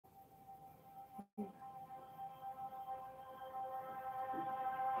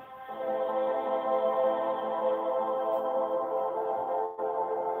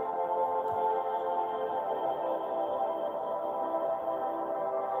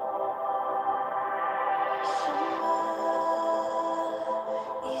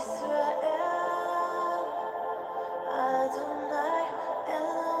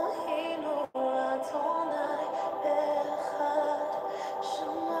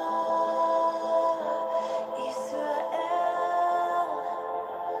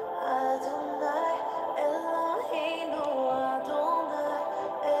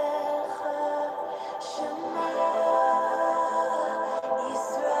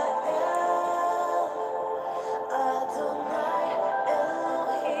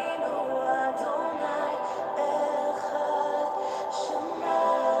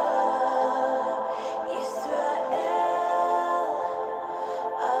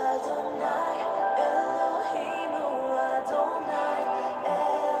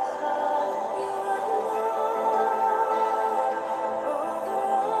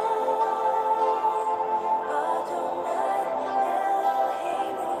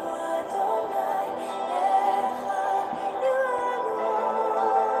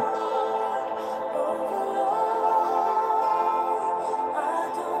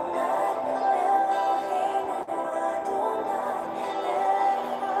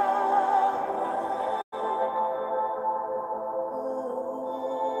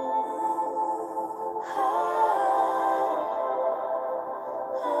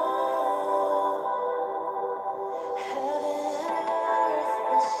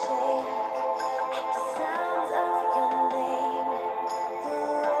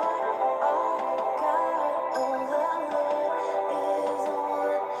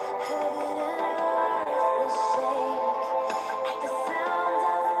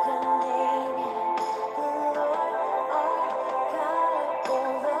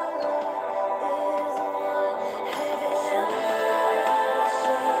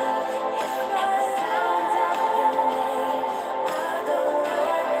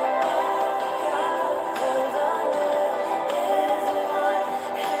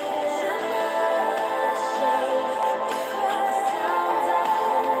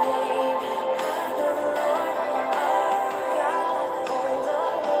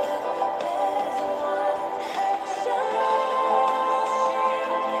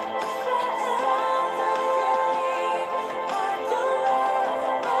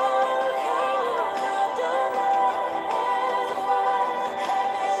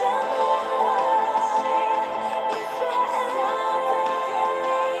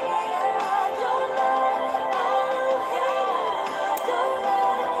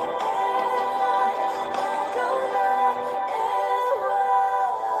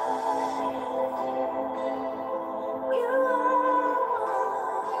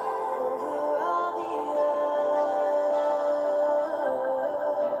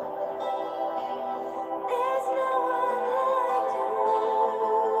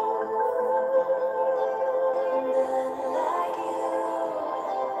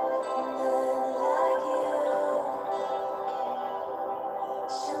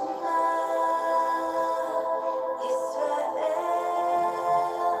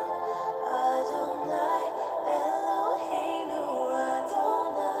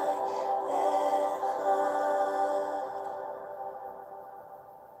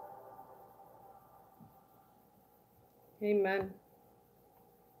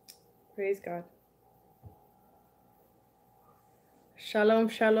Praise God. Shalom,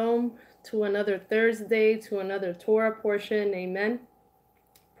 shalom to another Thursday, to another Torah portion. Amen.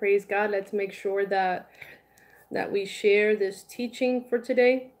 Praise God. Let's make sure that we share this teaching for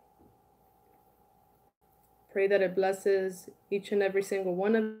today. Pray that it blesses each and every single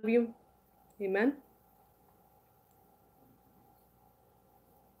one of you. Amen.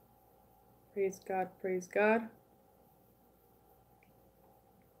 Praise God. Praise God.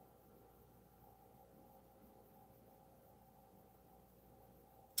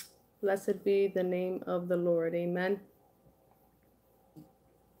 Blessed be the name of the Lord. Amen.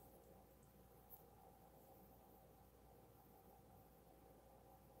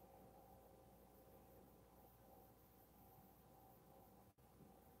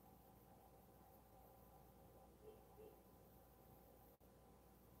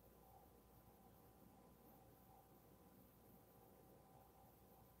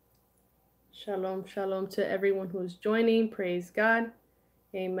 Shalom, shalom to everyone who's joining. Praise God.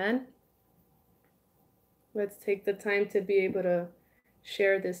 Amen. Let's take the time to be able to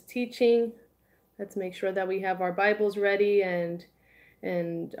share this teaching. Let's make sure that we have our Bibles ready and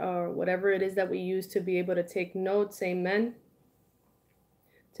whatever it is that we use to be able to take notes. Amen.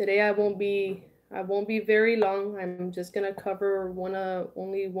 Today I won't be very long. I'm just gonna cover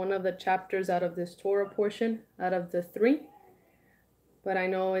only one of the chapters out of this Torah portion, out of the 3. But I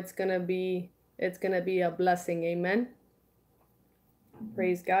know it's gonna be a blessing. Amen.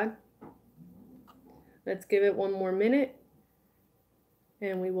 Praise God. Let's give it one more minute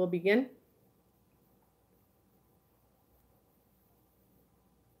and we will begin.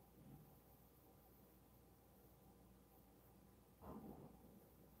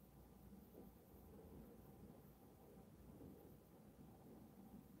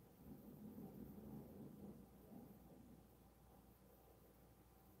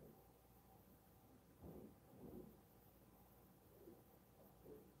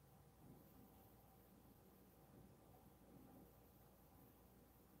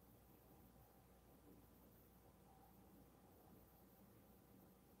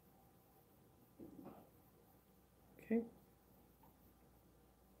 Okay.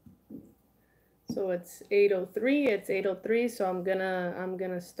 So it's 8:03. It's 8:03. So I'm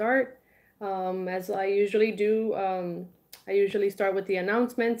gonna start. As I usually do. I usually start with the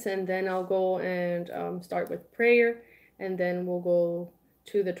announcements, and then I'll go and start with prayer, and then we'll go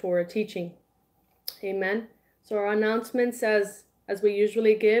to the Torah teaching. Amen. So our announcements, as we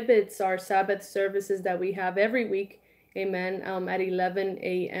usually give, it's our Sabbath services that we have every week. Amen. At 11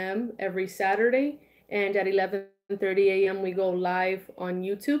 a.m. every Saturday, and at 11:30 a.m. we go live on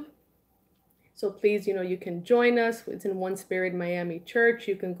YouTube. So please, you can join us. It's in One Spirit Miami Church.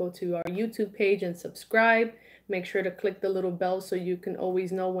 You can go to our YouTube page and subscribe. Make sure to click the little bell so you can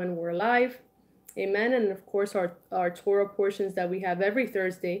always know when we're live. Amen. And of course, our Torah portions that we have every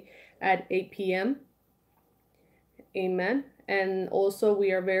Thursday at 8 p.m. Amen. And also,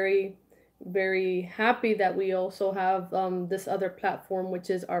 we are very, very happy that we also have this other platform, which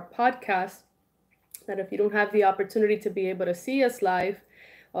is our podcast. That if you don't have the opportunity to be able to see us live,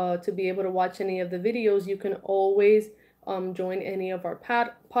 to be able to watch any of the videos, you can always join any of our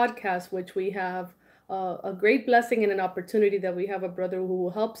podcasts, which we have a great blessing and an opportunity that we have a brother who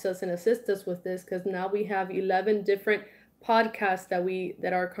helps us and assists us with this, because now we have 11 different podcasts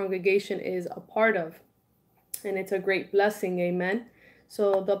that our congregation is a part of, and it's a great blessing. Amen.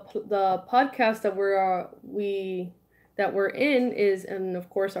 So the podcast that we're in is, and of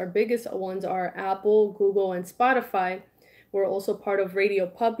course our biggest ones are Apple, Google, and Spotify. We're also part of Radio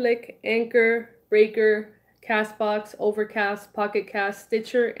Public, Anchor, Breaker, Castbox, Overcast, Pocket Cast,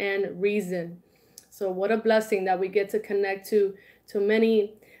 Stitcher, and Reason. So what a blessing that we get to connect to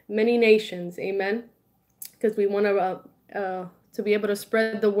many nations. Amen. Because we want to be able to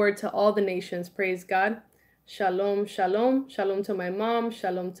spread the word to all the nations. Praise God. Shalom, shalom. Shalom to my mom.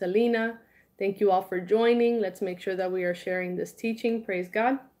 Shalom to Lena. Thank you all for joining. Let's make sure that we are sharing this teaching. Praise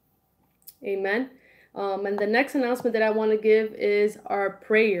God. Amen. And the next announcement that I want to give is our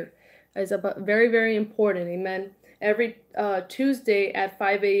prayer. It's very, very important. Amen. Every Tuesday at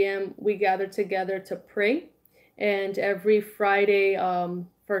 5 a.m. we gather together to pray. And every Friday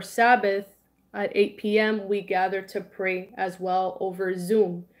for Sabbath at 8 p.m. we gather to pray as well over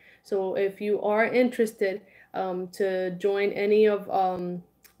Zoom. So if you are interested to join any of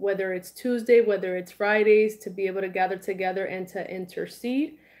whether it's Tuesday, whether it's Fridays, to be able to gather together and to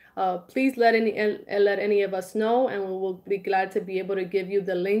intercede, please let any of us know, and we will be glad to be able to give you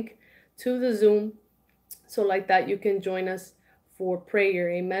the link to the Zoom, so like that you can join us for prayer.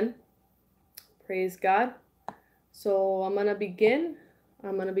 Amen. Praise God. So I'm gonna begin.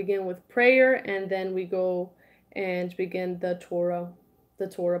 I'm going to begin with prayer, and then we go and begin the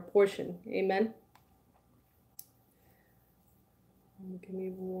Torah portion. Amen. Give me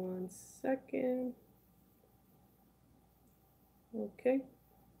 1 second. Okay.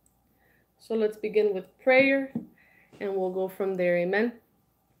 So let's begin with prayer, and we'll go from there. Amen.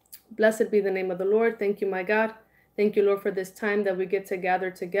 Blessed be the name of the Lord. Thank you, my God. Thank you, Lord, for this time that we get to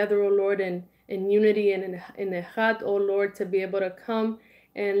gather together, O Lord, in unity and in echad, O Lord, to be able to come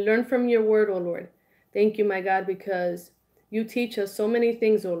and learn from your word, O Lord. Thank you, my God, because you teach us so many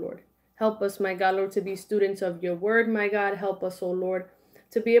things, O Lord. Help us, my God, Lord, to be students of your word, my God. Help us, O Lord,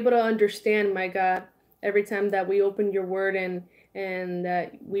 to be able to understand, my God, every time that we open your word and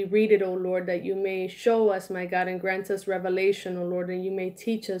that we read it, O Lord, that you may show us, my God, and grant us revelation, O Lord, and you may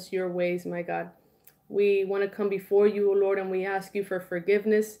teach us your ways, my God. We want to come before you, O Lord, and we ask you for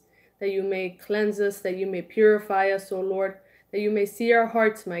forgiveness, that you may cleanse us, that you may purify us, O Lord, that you may see our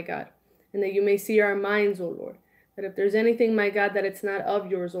hearts, my God, and that you may see our minds, O Lord. That if there's anything, my God, that it's not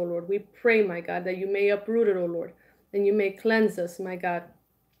of yours, O Lord, we pray, my God, that you may uproot it, O Lord, and you may cleanse us, my God,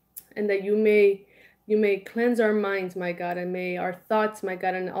 and that you may cleanse our minds, my God, and may our thoughts, my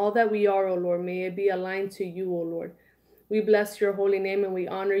God, and all that we are, O Lord, may it be aligned to you, O Lord. We bless your holy name and we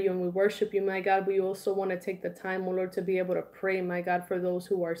honor you and we worship you, my God. We also want to take the time, O Lord, to be able to pray, my God, for those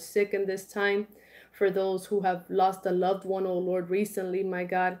who are sick in this time, for those who have lost a loved one, O Lord, recently, my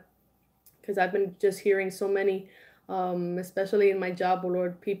God, because I've been just hearing so many, especially in my job, O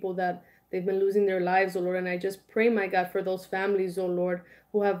Lord, people that they've been losing their lives, O Lord, and I just pray, my God, for those families, O Lord,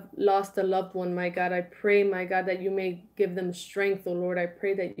 who have lost a loved one, my God. I pray, my God, that you may give them strength, O Lord. I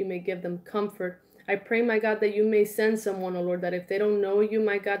pray that you may give them comfort. I pray, my God, that you may send someone, O Lord, that if they don't know you,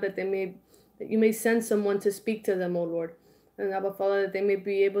 my God, that you may send someone to speak to them, O Lord. And Abba Father, that they may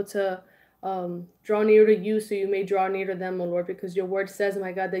be able to draw near to you so you may draw near to them, O Lord, because your word says,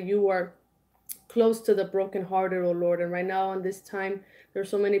 my God, that you are close to the brokenhearted, O Lord. And right now in this time, there are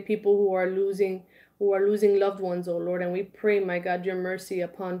so many people who are losing loved ones, O Lord. And we pray, my God, your mercy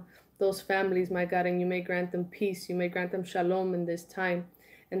upon those families, my God, and you may grant them peace. You may grant them shalom in this time.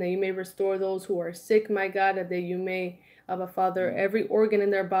 And that you may restore those who are sick, my God, and that you may, Abba Father, every organ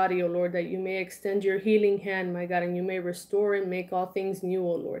in their body, O Lord, that you may extend your healing hand, my God, and you may restore and make all things new,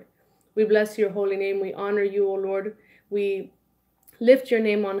 O Lord. We bless your holy name. We honor you, O Lord. We lift your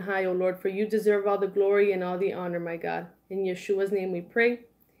name on high, O Lord, for you deserve all the glory and all the honor, my God. In Yeshua's name we pray.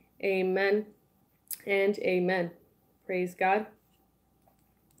 Amen and amen. Praise God.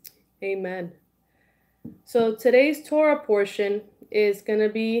 Amen. So today's Torah portion is going to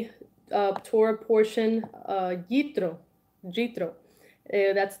be Torah portion Yitro. Yitro.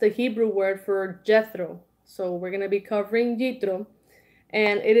 That's the Hebrew word for Jethro. So we're going to be covering Yitro.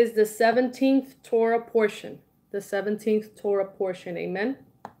 And it is the 17th Torah portion. The 17th Torah portion. Amen.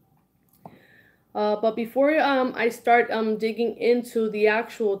 But before I start digging into the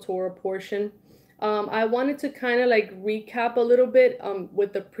actual Torah portion, I wanted to kind of like recap a little bit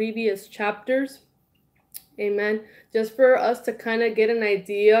with the previous chapters. Amen. Just for us to kind of get an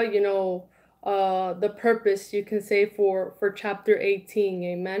idea, you know, the purpose, you can say, for chapter 18.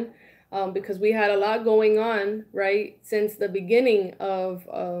 Amen. Because we had a lot going on, right, since the beginning of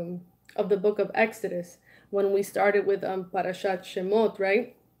the book of Exodus, when we started with Parashat Shemot,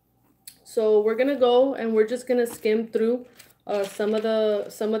 right? So we're gonna go and we're just gonna skim through some of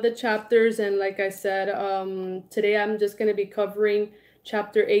the chapters, and like I said, today I'm just gonna be covering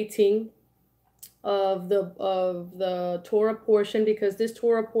chapter 18 of the Torah portion, because this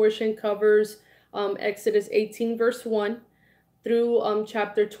Torah portion covers Exodus 18 verse 1 through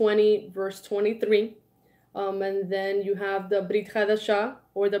chapter 20 verse 23. And then you have the Brit Hadashah,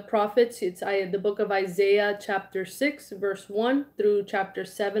 or the prophets. It's the book of Isaiah chapter 6 verse 1 through chapter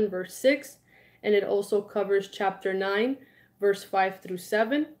 7 verse 6. And it also covers chapter 9 verse 5 through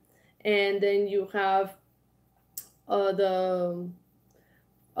 7. And then you have the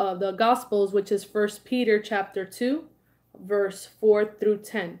Gospels, which is 1 Peter chapter 2 verse 4 through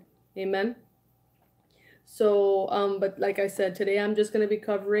 10. Amen. So but like I said, today I'm just going to be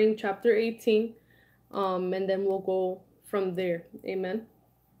covering chapter 18. And then we'll go from there. Amen.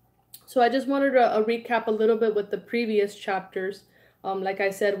 So I just wanted to recap a little bit with the previous chapters. Like I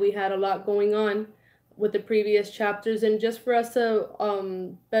said, we had a lot going on with the previous chapters, and just for us to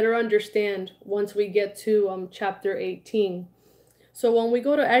better understand once we get to chapter 18. So when we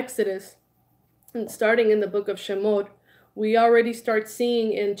go to Exodus, and starting in the book of Shemot, we already start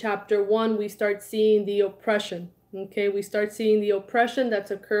seeing in chapter 1, we start seeing the oppression. Okay, we start seeing the oppression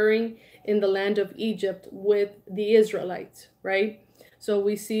that's occurring in the land of Egypt with the Israelites, right? So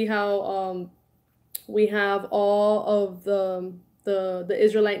we see how we have all of the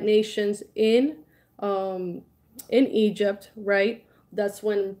Israelite nations um, in Egypt, right? That's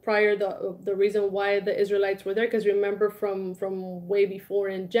when prior the reason why the Israelites were there, because remember from way before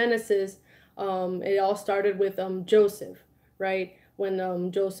in Genesis, it all started with Joseph, right?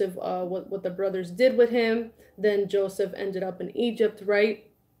 When Joseph what the brothers did with him, then Joseph ended up in Egypt, right?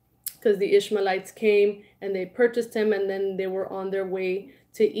 Because the Ishmaelites came and they purchased him, and then they were on their way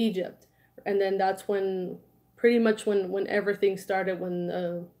to Egypt. And then that's when pretty much when everything started, when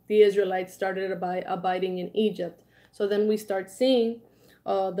the Israelites started abiding in Egypt. So then we start seeing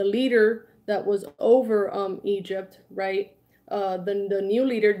the leader that was over Egypt, right? The new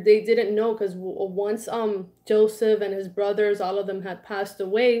leader, they didn't know, because once Joseph and his brothers, all of them had passed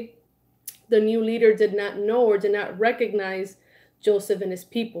away, the new leader did not know or did not recognize Joseph and his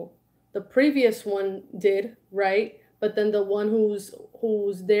people. The previous one did, right? But then the one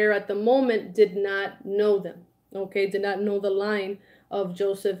who's there at the moment did not know them. Okay, did not know the line of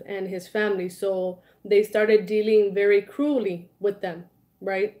Joseph and his family. So they started dealing very cruelly with them,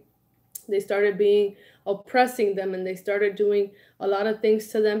 right? They started being oppressing them, and they started doing a lot of things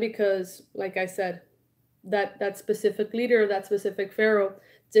to them because, like I said, that specific leader, that specific Pharaoh,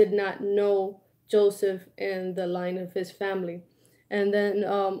 did not know Joseph and the line of his family. And then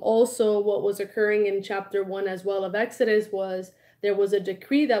also what was occurring in chapter 1 as well of Exodus was there was a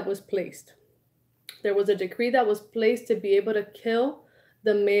decree that was placed. There was a decree that was placed to be able to kill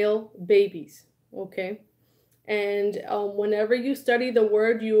the male babies. Okay. And whenever you study the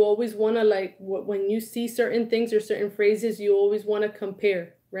word, you always want to, like, when you see certain things or certain phrases, you always want to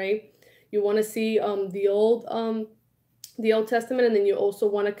compare, right? You want to see the Old Testament, and then you also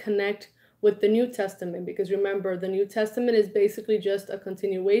want to connect with the New Testament, because remember, the New Testament is basically just a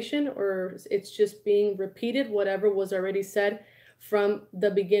continuation, or it's just being repeated whatever was already said from the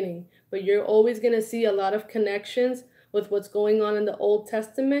beginning. But you're always going to see a lot of connections with what's going on in the Old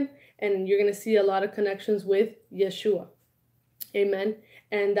Testament, and you're going to see a lot of connections with Yeshua. Amen.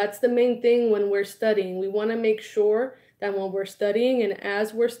 And that's the main thing when we're studying. We want to make sure that when we're studying and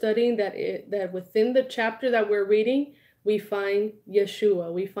as we're studying, that within the chapter that we're reading, we find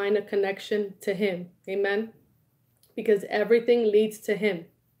Yeshua. We find a connection to him. Amen. Because everything leads to him.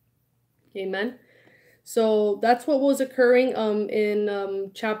 Amen. So that's what was occurring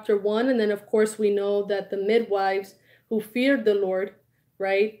in chapter 1. And then, of course, we know that the midwives who feared the Lord,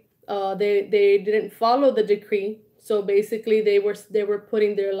 right, they didn't follow the decree. So basically, they were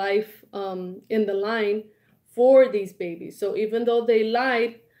putting their life in the line for these babies. So even though they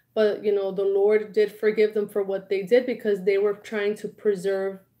lied, but the Lord did forgive them for what they did, because they were trying to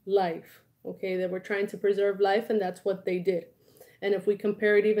preserve life. Okay, they were trying to preserve life, and that's what they did. And if we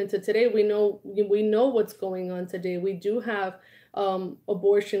compare it even to today, we know what's going on today. We do have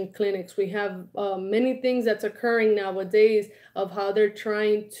abortion clinics. We have many things that's occurring nowadays of how they're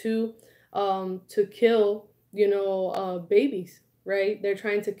trying to kill babies, right? They're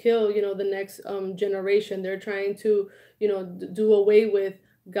trying to kill the next generation. They're trying to do away with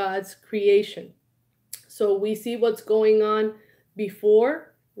God's creation. So we see what's going on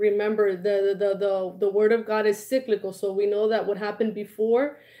before. Remember, the word of God is cyclical, so we know that what happened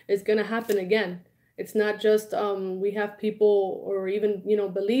before is going to happen again. It's not just we have people or even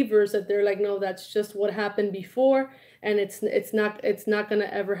believers that they're like, no, that's just what happened before, and it's not going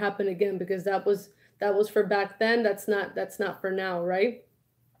to ever happen again, because that was for back then. That's not for now, right?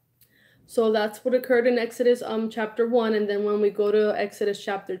 So that's what occurred in Exodus chapter 1. And then when we go to Exodus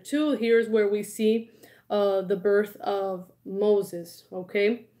chapter 2, here's where we see the birth of Moses.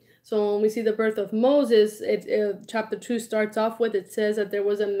 Okay, so when we see the birth of Moses, chapter 2 starts off with, it says that there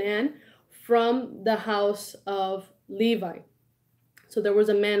was a man from the house of Levi. So there was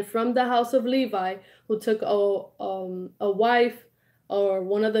a man from the house of Levi who took a wife, or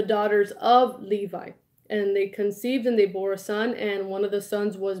one of the daughters of Levi. And they conceived and they bore a son, and one of the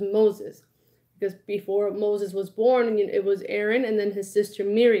sons was Moses. Because before Moses was born, it was Aaron and then his sister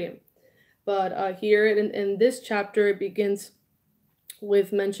Miriam. But here in this chapter, it begins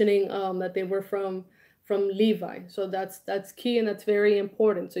with mentioning that they were from Levi. So that's key, and that's very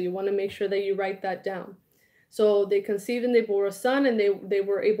important. So you want to make sure that you write that down. So they conceived and they bore a son, and they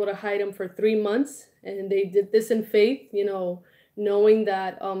were able to hide him for 3 months. And they did this in faith, knowing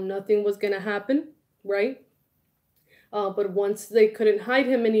that nothing was going to happen, right? But once they couldn't hide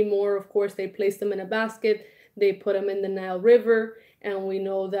him anymore, of course, they placed him in a basket. They put him in the Nile River, and we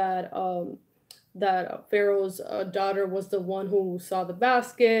know that that Pharaoh's daughter was the one who saw the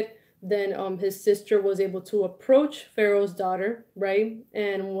basket. Then his sister was able to approach Pharaoh's daughter, right,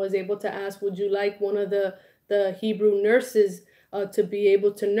 and was able to ask, would you like one of the Hebrew nurses to be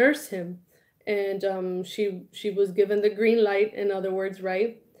able to nurse him? and she was given the green light, in other words,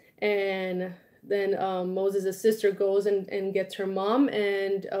 right? And then Moses' sister goes and gets her mom,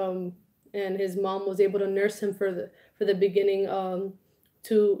 and his mom was able to nurse him for the beginning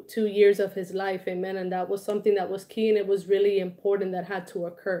 2 years of his life, amen. And that was something that was key, and it was really important that had to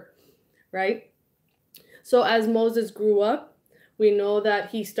occur, right? So as Moses grew up, we know that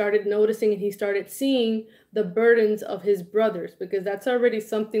he started noticing and he started seeing the burdens of his brothers, because that's already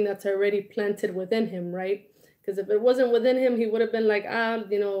something that's already planted within him, right? Because if it wasn't within him, he would have been like,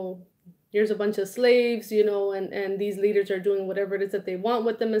 here's a bunch of slaves, and these leaders are doing whatever it is that they want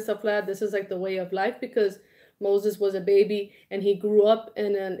with them and stuff like that. This is like the way of life, because Moses was a baby and he grew up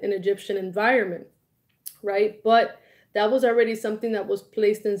in an Egyptian environment, right? But that was already something that was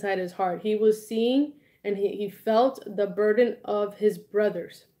placed inside his heart. He was seeing and he felt the burden of his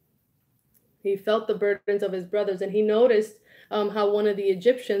brothers. He felt the burdens of his brothers, and he noticed how one of the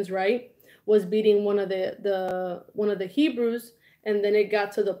Egyptians, right, was beating one of the Hebrews, and then it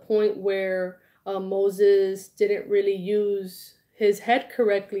got to the point where Moses didn't really use his head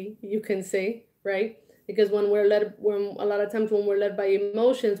correctly, you can say, right? Because when a lot of times when we're led by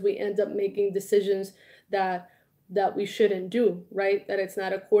emotions, we end up making decisions that we shouldn't do, right? That it's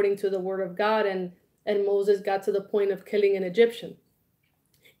not according to the word of God, and Moses got to the point of killing an Egyptian.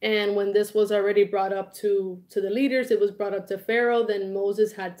 And when this was already brought up to the leaders, it was brought up to Pharaoh, then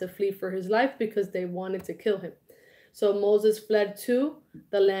Moses had to flee for his life because they wanted to kill him. So Moses fled to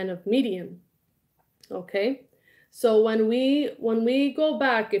the land of Midian. Okay? So when we go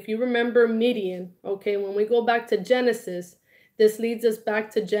back, if you remember Midian, okay, when we go back to Genesis, this leads us back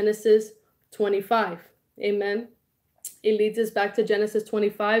to Genesis 25. Amen. It leads us back to Genesis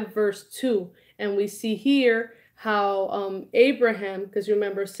 25, verse 2. And we see here how Abraham, because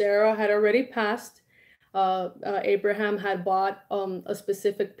remember, Sarah had already passed. Abraham had bought a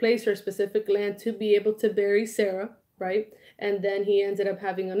specific place or specific land to be able to bury Sarah, right? And then he ended up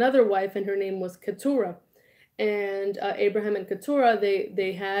having another wife, and her name was Keturah. And Abraham and Keturah,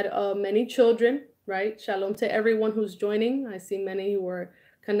 they had many children, right? Shalom to everyone who's joining. I see many who are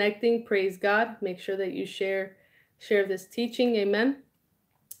connecting. Praise God. Make sure that you share this teaching. Amen.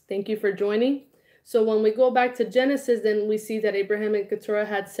 Thank you for joining. So when we go back to Genesis, then we see that Abraham and Keturah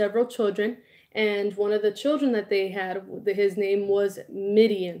had several children, and one of the children that they had, his name was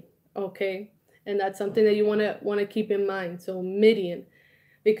Midian. Okay, and that's something that you want to keep in mind. So Midian,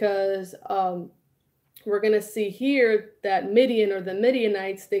 because we're gonna see here that Midian, or the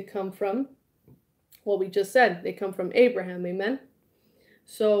Midianites, they come from what we just said. They come from Abraham. Amen.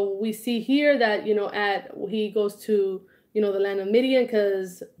 So we see here that he goes to the land of Midian,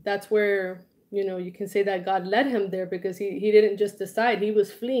 because that's where you can say that God led him there, because he didn't just decide. He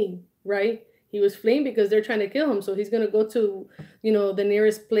was fleeing, right? He was fleeing because they're trying to kill him. So he's going to go to, the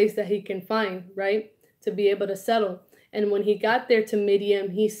nearest place that he can find, right? To be able to settle. And when he got there to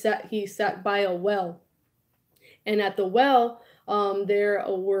Midian, he sat by a well. And at the well, there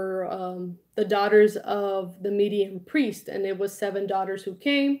were the daughters of the Median priest, and it was 7 daughters who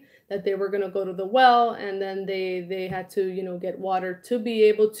came, that they were going to go to the well, and then they had to get water to be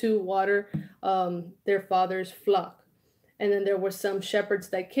able to water their father's flock. And then there were some shepherds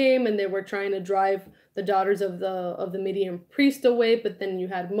that came, and they were trying to drive the daughters of the Median priest away, but then you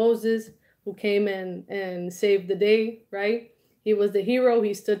had Moses, who came and saved the day, right? He was the hero.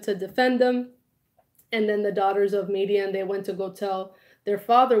 He stood to defend them. And then the daughters of Midian, they went to go tell their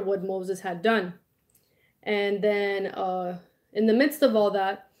father what Moses had done. And then in the midst of all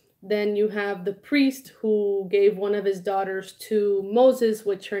that, then you have the priest who gave one of his daughters to Moses,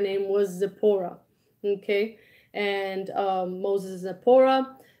 which her name was Zipporah. Okay. And Moses and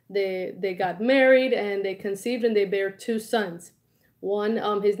Zipporah, they got married, and they conceived, and they bare 2 sons. One,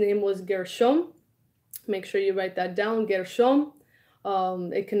 his name was Gershom. Make sure you write that down, Gershom.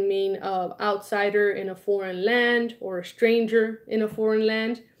 It can mean outsider in a foreign land, or a stranger in a foreign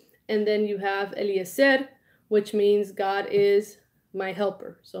land. And then you have Eliezer, which means God is my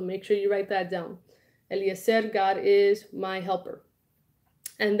helper. So make sure you write that down. Eliezer, God is my helper.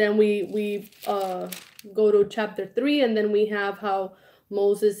 And then we go to chapter 3, and then we have how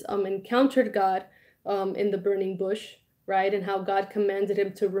Moses encountered God in the burning bush, right? And how God commanded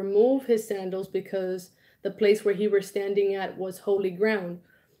him to remove his sandals, because the place where he was standing at was holy ground.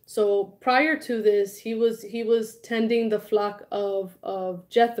 So prior to this, he was tending the flock of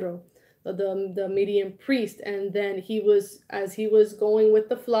Jethro, the Median priest, and then as he was going with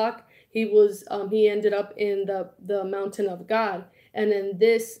the flock, he ended up in the mountain of God, and then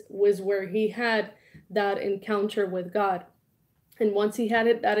this was where he had that encounter with God. And once he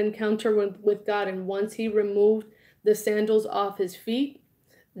had that encounter with God, and once he removed the sandals off his feet,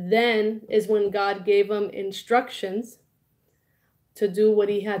 then is when God gave him instructions to do what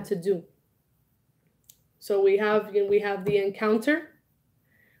he had to do. So we have the encounter.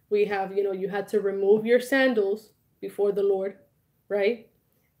 We have, you had to remove your sandals before the Lord, right?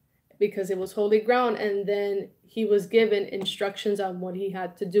 Because it was holy ground. And then he was given instructions on what he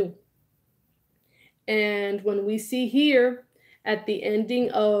had to do. And when we see here at the ending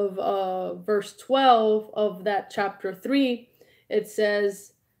of verse 12 of that chapter 3, it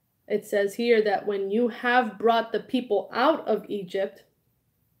says here that when you have brought the people out of Egypt,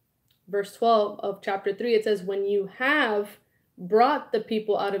 verse 12 of chapter 3, it says, when you have brought the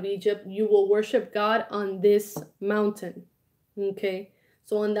people out of Egypt, you will worship God on this mountain. Okay,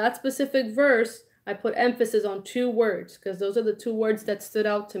 so in that specific verse, I put emphasis on two words because those are the two words that stood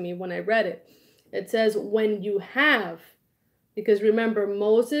out to me when I read it. It says, when you have, because remember,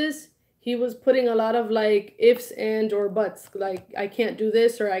 Moses, he was putting a lot of like ifs and or buts, like I can't do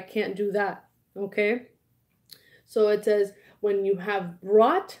this or I can't do that. Okay, so it says, when you have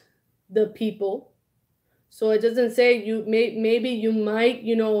brought the people. So it doesn't say maybe you might,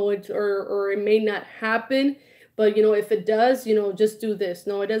 or it may not happen, but if it does, just do this.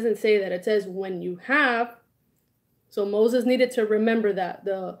 No, it doesn't say that. It says when you have. So Moses needed to remember that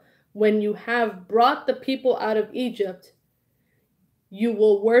when you have brought the people out of Egypt, you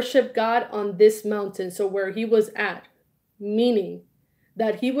will worship God on this mountain. So where he was at, meaning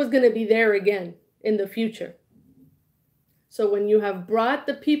that he was going to be there again in the future. So when you have brought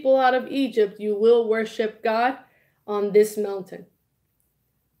the people out of Egypt, you will worship God on this mountain.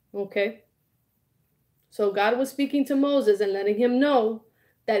 Okay? So God was speaking to Moses and letting him know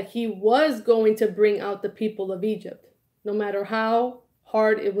that he was going to bring out the people of Egypt, no matter how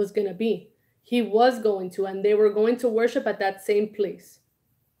hard it was going to be. He was going to, and they were going to worship at that same place.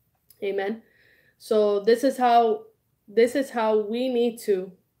 Amen. So this is how we need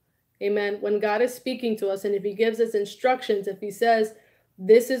to, amen, when God is speaking to us, and if he gives us instructions, if he says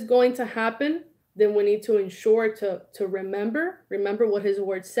this is going to happen, then we need to ensure to remember what his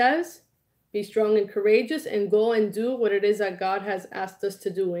word says, be strong and courageous, and go and do what it is that God has asked us to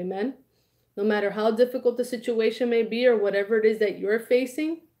do. Amen. No matter how difficult the situation may be or whatever it is that you're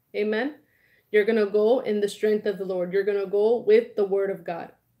facing, amen, you're going to go in the strength of the Lord. You're going to go with the word of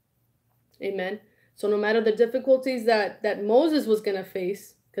God. Amen. So no matter the difficulties that Moses was going to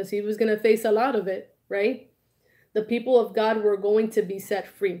face, because he was going to face a lot of it, right? The people of God were going to be set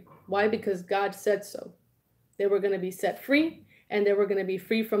free. Why? Because God said so. They were going to be set free, and they were going to be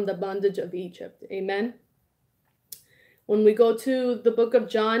free from the bondage of Egypt. Amen. When we go to the book of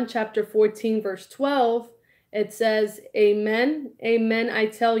John, chapter 14, verse 12, it says, amen, amen, I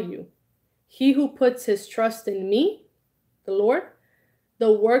tell you, he who puts his trust in me, the Lord,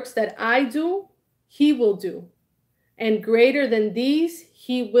 the works that I do, he will do. And greater than these,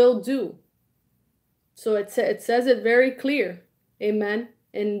 he will do. So it says it very clear. Amen.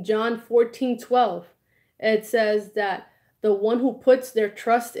 In John 14:12, it says that the one who puts their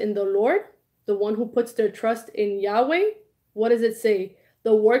trust in the Lord, the one who puts their trust in Yahweh, what does it say?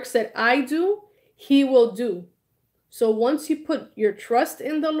 The works that I do, he will do. So once you put your trust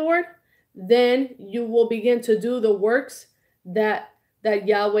in the Lord, then you will begin to do the works that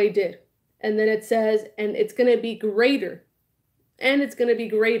Yahweh did. And then it says, and it's going to be greater. And it's going to be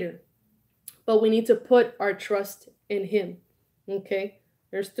greater. But we need to put our trust in him. Okay?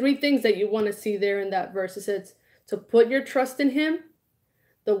 There's three things that you want to see there in that verse. It says to put your trust in him.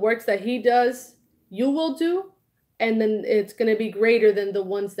 The works that he does, you will do. And then it's going to be greater than the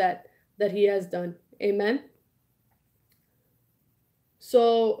ones that he has done. Amen?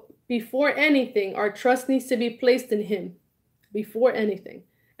 So before anything, our trust needs to be placed in him. Before anything.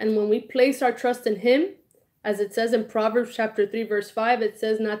 And when we place our trust in him, as it says in Proverbs chapter 3, verse 5, it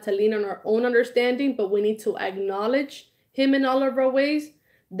says not to lean on our own understanding, but we need to acknowledge him in all of our ways,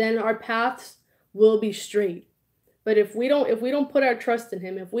 then our paths will be straight. But if we don't put our trust in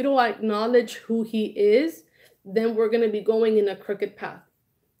him, if we don't acknowledge who he is, then we're going to be going in a crooked path.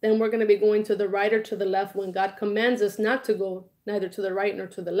 Then we're going to be going to the right or to the left when God commands us not to go neither to the right nor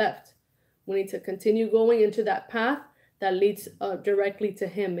to the left. We need to continue going into that path that leads directly to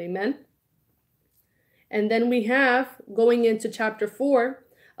him. Amen. And then we have, going into chapter 4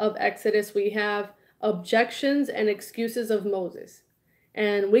 of Exodus, we have objections and excuses of Moses.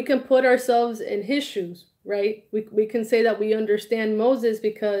 And we can put ourselves in his shoes, right? We can say that we understand Moses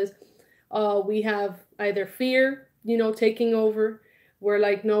because we have either fear, taking over. We're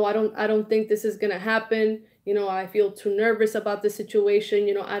like, no, I don't think this is going to happen. I feel too nervous about the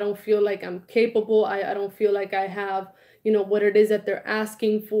situation. I don't feel like I'm capable. I don't feel like I have, what it is that they're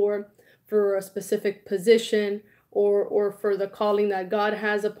asking for a specific position or for the calling that God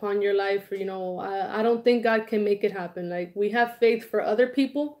has upon your life. I don't think God can make it happen. Like, we have faith for other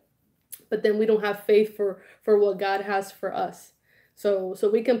people, but then we don't have faith for what God has for us. So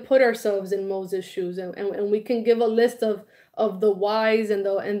we can put ourselves in Moses' shoes, and we can give a list of the whys and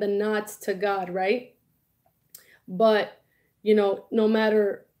the nots to God, right? But no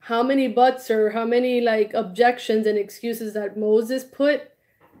matter how many buts or how many like objections and excuses that Moses put,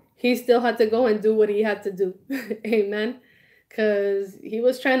 he still had to go and do what he had to do. Amen. Because he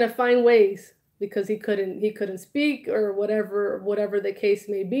was trying to find ways, because he couldn't speak, or whatever the case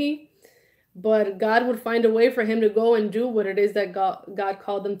may be. But God would find a way for him to go and do what it is that God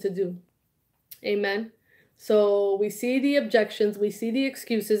called him to do. Amen. So we see the objections, we see the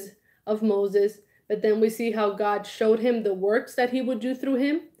excuses of Moses, but then we see how God showed him the works that he would do through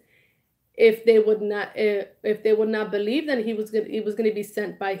him. If they would not believe, then he was going to be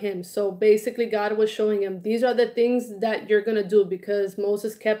sent by him. So basically God was showing him, these are the things that you're going to do, because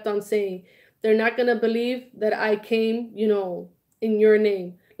Moses kept on saying, they're not going to believe that I came, in your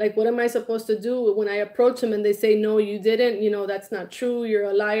name. Like, what am I supposed to do when I approach them and they say, no, you didn't, that's not true, you're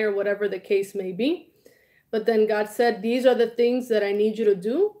a liar, whatever the case may be. But then God said, these are the things that I need you to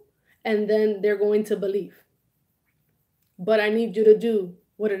do, and then they're going to believe. But I need you to do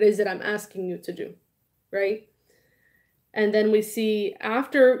what it is that I'm asking you to do, right? And then we see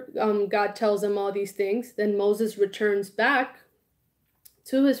after God tells him all these things, then Moses returns back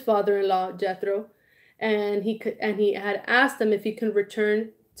to his father-in-law, Jethro, and he had asked him if he could return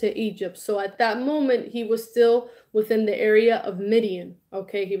to Egypt. So at that moment, he was still within the area of Midian.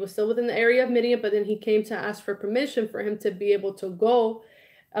 Okay, he was still within the area of Midian, but then he came to ask for permission for him to be able to go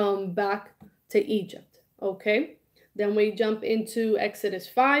back to Egypt. Okay, then we jump into Exodus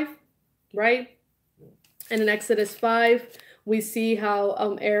 5, right? And in Exodus 5, we see how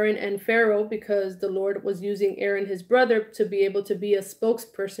Aaron and Pharaoh, because the Lord was using Aaron, his brother, to be able to be a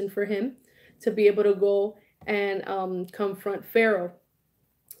spokesperson for him, to be able to go and confront Pharaoh.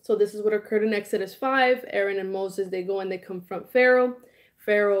 So this is what occurred in Exodus 5. Aaron and Moses, they go and they confront Pharaoh.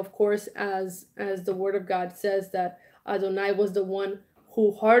 Pharaoh, of course, as the word of God says, that Adonai was the one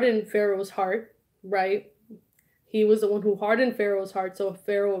who hardened Pharaoh's heart, right? He was the one who hardened Pharaoh's heart. So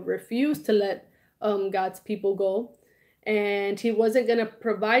Pharaoh refused to let God's people go. And he wasn't going to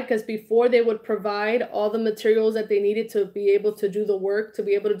provide, because before they would provide all the materials that they needed to be able to do the work, to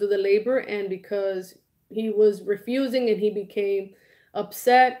be able to do the labor. And because he was refusing and he became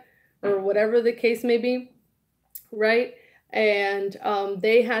upset, or whatever the case may be, right? And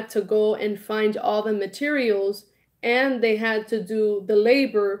they had to go and find all the materials, and they had to do the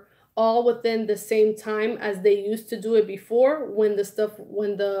labor all within the same time as they used to do it before, when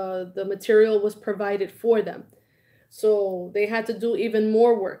the material was provided for them. So they had to do even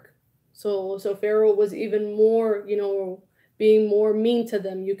more work. So Pharaoh was even more, being more mean to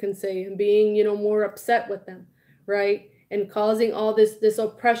them, you can say, and being, more upset with them, right? And causing all this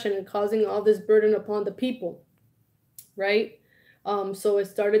oppression and causing all this burden upon the people, right? So it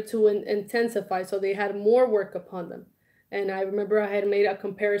started to intensify. So they had more work upon them. And I remember I had made a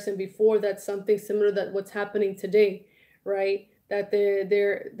comparison before, that's something similar that what's happening today, right? That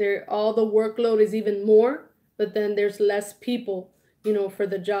they're all the workload is even more, but then there's less people, for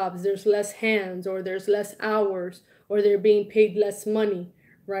the jobs. There's less hands, or there's less hours, or they're being paid less money,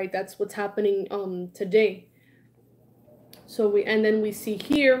 right? That's what's happening today. So then we see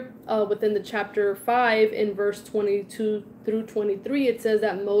here within the chapter 5 in verse 22 through 23, it says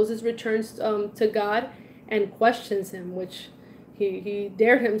that Moses returns to God and questions him, which he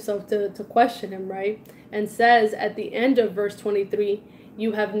dared himself to question him, right? And says at the end of verse 23,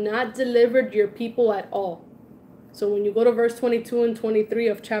 you have not delivered your people at all. So when you go to verse 22 and 23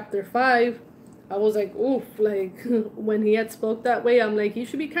 of chapter 5, I was like, oof, like when he had spoke that way, I'm like, he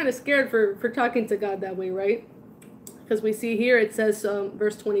should be kind of scared for talking to God that way, right? Because we see here, it says,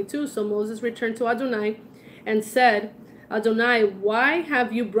 verse 22, so Moses returned to Adonai and said, Adonai, why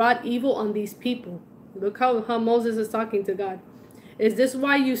have you brought evil on these people? Look how Moses is talking to God. Is this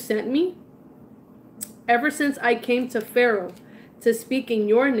why you sent me? Ever since I came to Pharaoh to speak in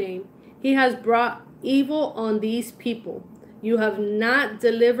your name, he has brought evil on these people. You have not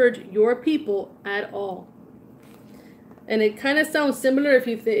delivered your people at all. And it kind of sounds similar if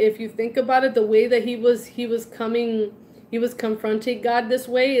you think about it. The way that he was confronting God this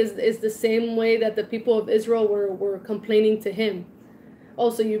way is the same way that the people of Israel were complaining to him. Oh,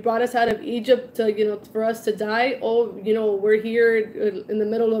 so you brought us out of Egypt to, for us to die. Oh, we're here in the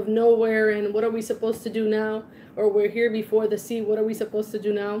middle of nowhere, and what are we supposed to do now? Or we're here before the sea. What are we supposed to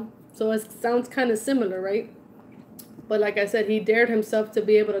do now? So it sounds kind of similar, right? But like I said, he dared himself to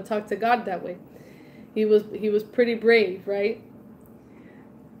be able to talk to God that way. He was pretty brave, right?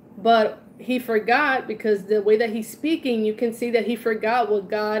 But he forgot, because the way that he's speaking, you can see that he forgot what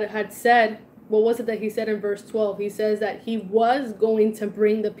God had said. What was it that he said in verse 12? He says that he was going to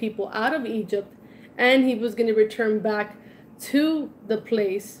bring the people out of Egypt, and he was going to return back to the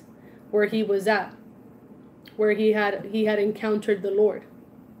place where he was at, where he had encountered the Lord.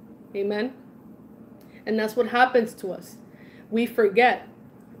 Amen. And that's what happens to us. We forget.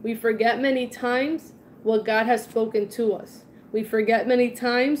 We forget many times what God has spoken to us. We forget many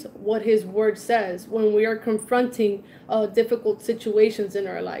times what his word says when we are confronting difficult situations in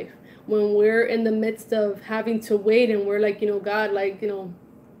our life. When we're in the midst of having to wait and we're like, God,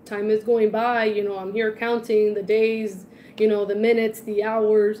 time is going by, I'm here counting the days, the minutes, the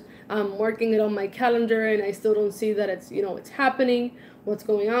hours. I'm working it on my calendar and I still don't see that it's happening. What's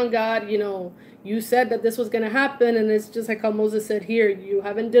going on, God? You said that this was going to happen, and it's just like how Moses said here, you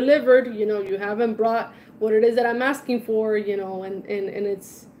haven't delivered, you haven't brought what it is that I'm asking for, and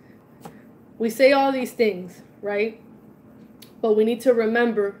it's, we say all these things, right? But we need to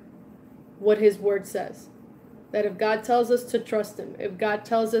remember what his word says. That if God tells us to trust him, if God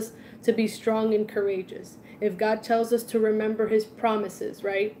tells us to be strong and courageous, if God tells us to remember his promises,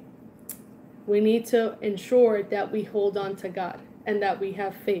 right? We need to ensure that we hold on to God and that we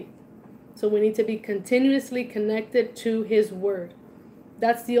have faith. So we need to be continuously connected to his word.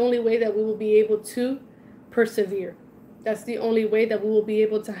 That's the only way that we will be able to persevere. That's the only way that we will be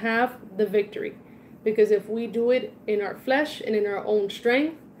able to have the victory. Because if we do it in our flesh and in our own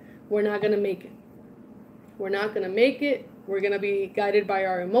strength, we're not going to make it. We're not going to make it. We're going to be guided by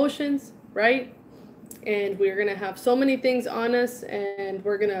our emotions, right? And we're going to have so many things on us, and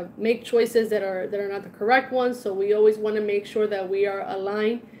we're going to make choices that are not the correct ones. So we always want to make sure that we are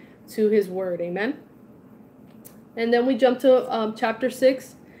aligned to his word. Amen. And then we jump to chapter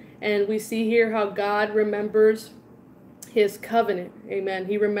 6, and we see here how God remembers his covenant. Amen.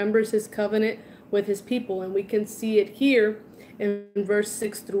 He remembers his covenant with his people, and we can see it here in verse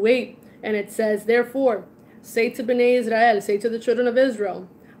 6 through 8. And it says, therefore, say to Bnei Israel, say to the children of Israel,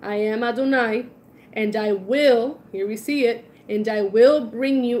 I am Adonai, and I will, here we see it, and I will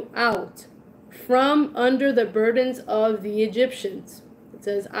bring you out from under the burdens of the Egyptians. It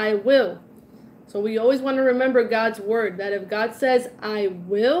says, I will. So we always want to remember God's word, that if God says, I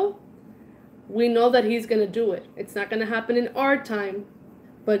will, we know that he's going to do it. It's not going to happen in our time,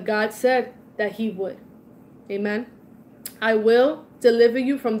 but God said that he would. Amen. I will deliver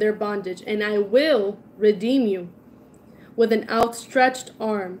you from their bondage, and I will redeem you with an outstretched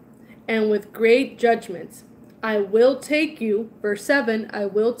arm and with great judgments. I will take you, verse 7, I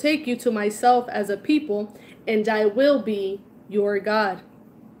will take you to myself as a people, and I will be your God.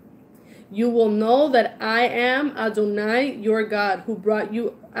 You will know that I am Adonai, your God, who brought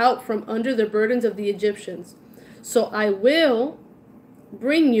you out from under the burdens of the Egyptians. So I will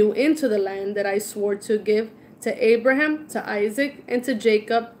bring you into the land that I swore to give to Abraham, to Isaac, and to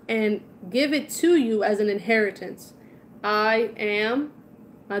Jacob, and give it to you as an inheritance. I am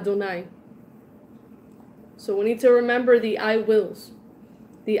Adonai. So we need to remember the I wills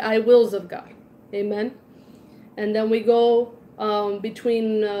of God. Amen. And then we go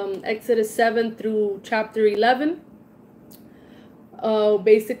between Exodus 7 through chapter 11.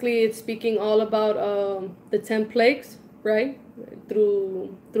 Basically, it's speaking all about the 10 plagues, right?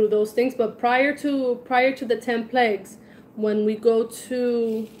 Through those things. But prior to the 10 plagues, when we go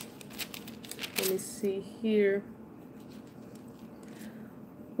to, let me see here.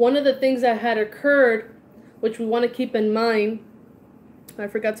 One of the things that had occurred, which we want to keep in mind, I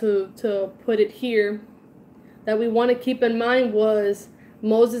forgot to put it here, that we want to keep in mind was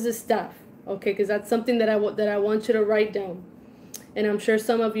Moses' staff. Okay, because that's something that I want you to write down. And I'm sure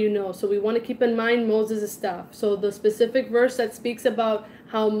some of you know. So we want to keep in mind Moses' staff. So the specific verse that speaks about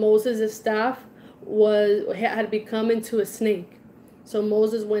how Moses' staff had become into a snake. So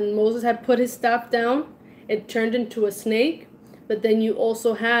when Moses had put his staff down, it turned into a snake. But then you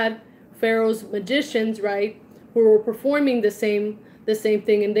also had Pharaoh's magicians, right, who were performing the same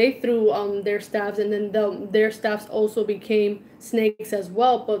thing, and they threw their staffs, and then their staffs also became snakes as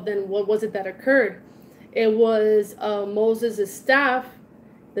well. But then what was it that occurred? It was Moses' staff,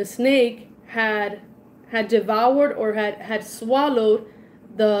 the snake, had devoured or had swallowed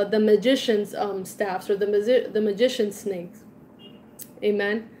the magician's staffs, or the magician's snakes.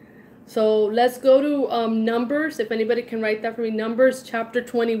 Amen. So let's go to Numbers. If anybody can write that for me. Numbers chapter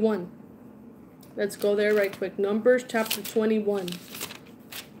 21. Let's go there right quick. Numbers chapter 21.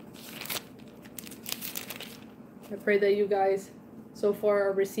 I pray that you guys so far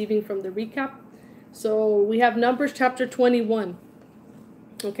are receiving from the recap. So we have Numbers chapter 21.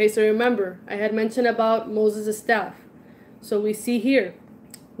 Okay, so remember, I had mentioned about Moses' staff. So we see here,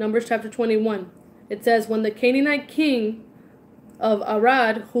 Numbers chapter 21. It says, when the Canaanite king of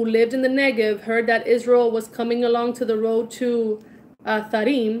Arad, who lived in the Negev, heard that Israel was coming along to the road to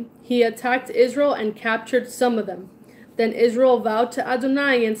Atharim, he attacked Israel and captured some of them. Then Israel vowed to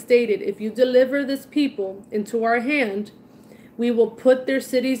Adonai and stated, if you deliver this people into our hand, we will put their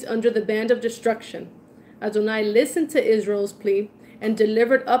cities under the ban of destruction. Adonai listened to Israel's plea and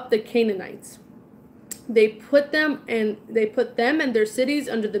delivered up the Canaanites. They put them and their cities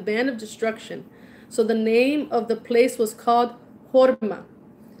under the ban of destruction. So the name of the place was called Hormah.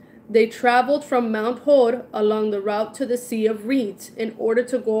 They traveled from Mount Hor along the route to the Sea of Reeds in order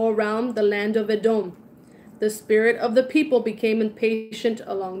to go around the land of Edom. The spirit of the people became impatient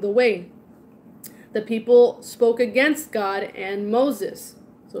along the way. The people spoke against God and Moses.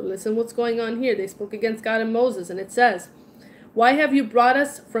 So listen what's going on here. They spoke against God and Moses, and it says, why have you brought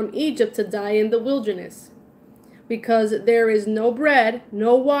us from Egypt to die in the wilderness? Because there is no bread,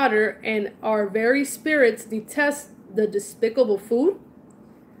 no water, and our very spirits detest the despicable food?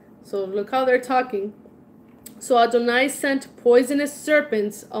 So look how they're talking. So Adonai sent poisonous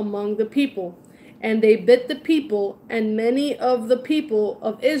serpents among the people, and they bit the people, and many of the people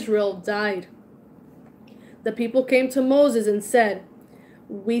of Israel died. The people came to Moses and said,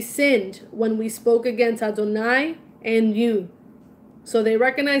 we sinned when we spoke against Adonai and you. So they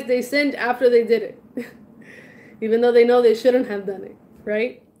recognized they sinned after they did it, even though they know they shouldn't have done it,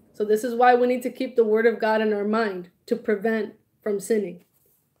 right? So this is why we need to keep the word of God in our mind to prevent from sinning.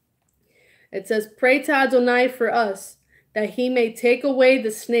 It says, pray to Adonai for us, that he may take away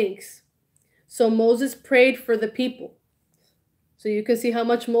the snakes. So Moses prayed for the people. So you can see how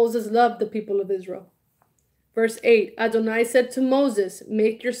much Moses loved the people of Israel. Verse 8, Adonai said to Moses,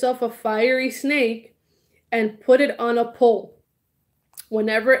 make yourself a fiery snake and put it on a pole.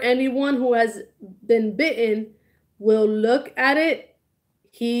 Whenever anyone who has been bitten will look at it,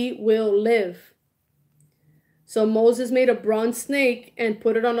 he will live. So Moses made a bronze snake and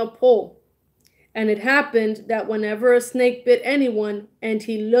put it on a pole. And it happened that whenever a snake bit anyone and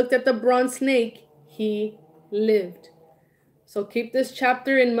he looked at the bronze snake, he lived. So keep this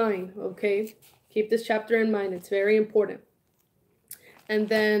chapter in mind, okay? Keep this chapter in mind. It's very important. And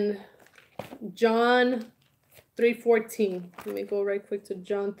then John 3:14. Let me go right quick to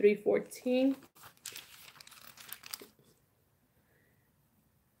John 3:14.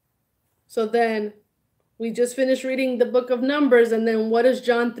 So then we just finished reading the book of Numbers, and then what does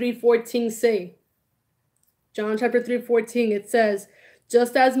John 3:14 say? John chapter 3:14, it says,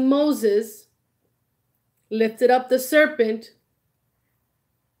 just as Moses lifted up the serpent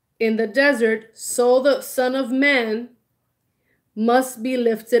in the desert, so the Son of Man must be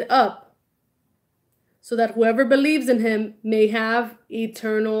lifted up, so that whoever believes in him may have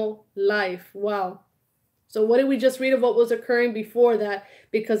eternal life. Wow. So what did we just read of what was occurring before that?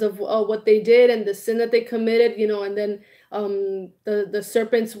 Because of what they did and the sin that they committed, and then the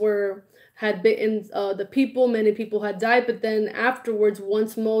serpents had bitten the people. Many people had died. But then afterwards,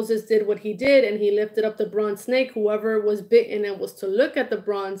 once Moses did what he did and he lifted up the bronze snake, whoever was bitten and was to look at the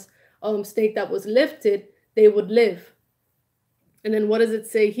bronze snake that was lifted, they would live. And then what does it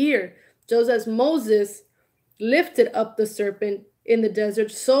say here? Just as Moses lifted up the serpent in the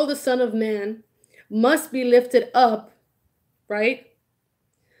desert, so the Son of Man must be lifted up, right?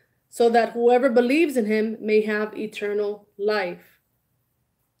 So that whoever believes in him may have eternal life.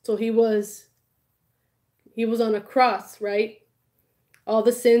 So he was on a cross, right? All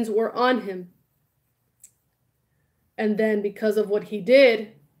the sins were on him. And then because of what he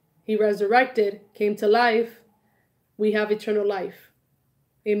did, he resurrected, came to life. We have eternal life.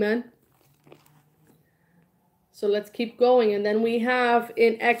 Amen. So let's keep going. And then we have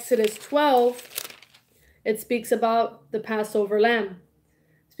in Exodus 12, it speaks about the Passover lamb.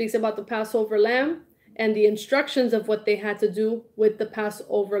 It speaks about the Passover lamb and the instructions of what they had to do with the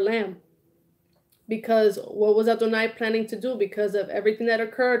Passover lamb. Because what was Adonai planning to do? Because of everything that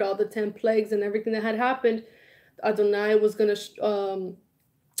occurred, all the 10 plagues and everything that had happened, Adonai was going to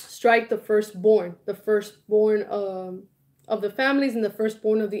strike the firstborn of the families and the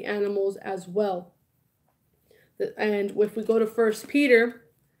firstborn of the animals as well. And if we go to 1 Peter,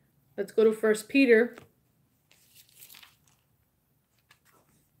 let's go to 1 Peter.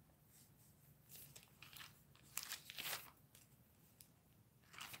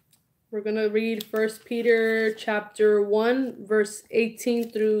 We're going to read 1 Peter chapter 1, verse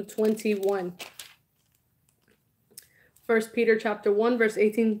 18 through 21. 1 Peter chapter 1, verse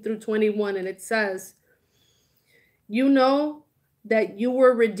 18 through 21. And it says, you know that you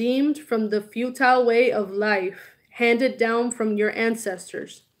were redeemed from the futile way of life handed down from your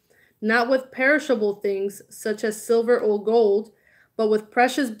ancestors, not with perishable things such as silver or gold, but with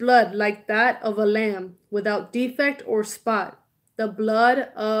precious blood like that of a lamb, without defect or spot, the blood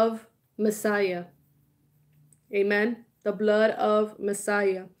of Messiah. Amen. The blood of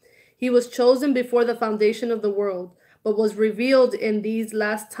Messiah. He was chosen before the foundation of the world, but was revealed in these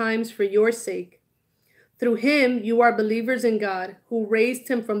last times for your sake. Through him, you are believers in God, who raised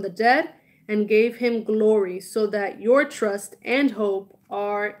him from the dead and gave him glory, so that your trust and hope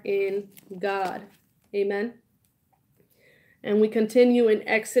are in God. Amen. And we continue in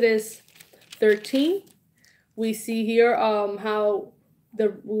Exodus 13. We see here how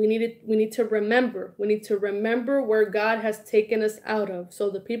we need to remember where God has taken us out of. So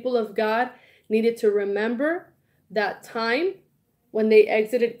the people of God needed to remember that time when they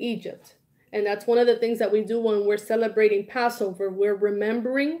exited Egypt. And that's one of the things that we do when we're celebrating Passover. We're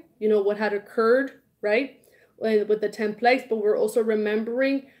remembering, what had occurred, right? With the 10 plagues, but we're also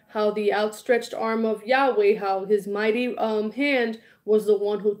remembering how the outstretched arm of Yahweh, how his mighty hand was the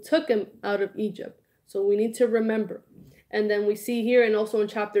one who took him out of Egypt. So we need to remember. And then we see here, and also in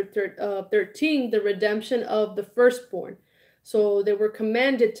chapter 13, the redemption of the firstborn. So they were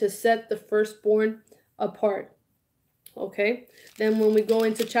commanded to set the firstborn apart. Okay, then when we go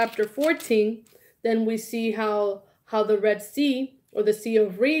into chapter 14, then we see how the Red Sea, or the Sea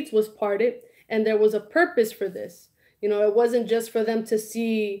of Reeds, was parted, and there was a purpose for this. It wasn't just for them to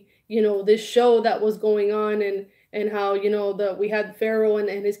see, this show that was going on, and how, we had Pharaoh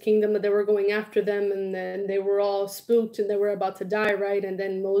and his kingdom, that they were going after them, and then they were all spooked and they were about to die, right? And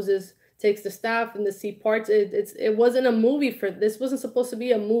then Moses takes the staff and the sea parts. It wasn't a movie this wasn't supposed to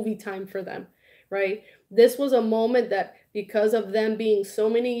be a movie time for them, right? This was a moment that, because of them being so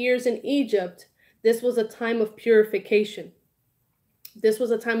many years in Egypt, this was a time of purification. This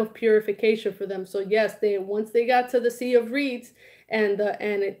was a time of purification for them. So yes, once they got to the Sea of Reeds and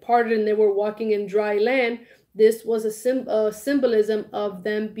it parted and they were walking in dry land, this was a symbolism of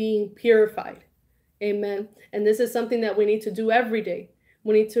them being purified. Amen. And this is something that we need to do every day.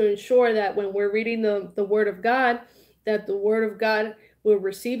 We need to ensure that when we're reading the Word of God, that the Word of God, we're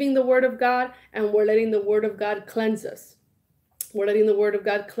receiving the Word of God, and we're letting the Word of God cleanse us. We're letting the Word of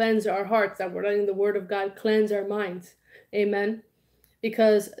God cleanse our hearts, that we're letting the Word of God cleanse our minds. Amen.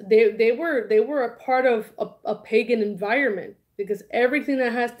 Because they were a part of a pagan environment, because everything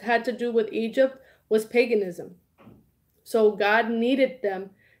that had to do with Egypt was paganism. So God needed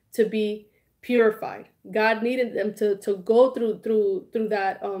them to be purified. God needed them to go through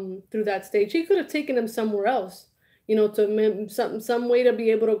that stage. He could have taken them somewhere else, to some way to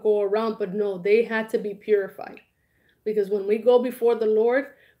be able to go around, but no, they had to be purified. Because when we go before the Lord,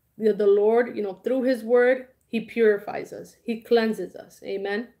 through his word, he purifies us. He cleanses us.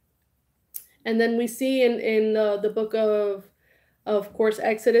 Amen. And then we see in the book of course,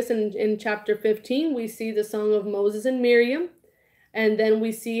 Exodus, in chapter 15, we see the song of Moses and Miriam. And then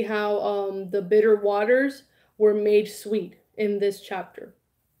we see how the bitter waters were made sweet in this chapter.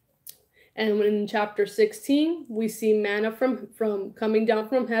 And in chapter 16, we see manna from coming down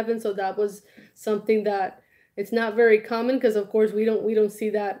from heaven. So that was something that it's not very common, because of course we don't see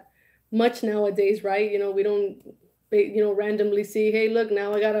that much nowadays, right? We don't randomly see, hey, look,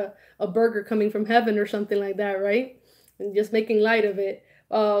 now I got a burger coming from heaven or something like that, right? And just making light of it.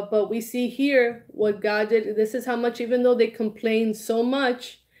 But we see here what God did. This is how much, even though they complained so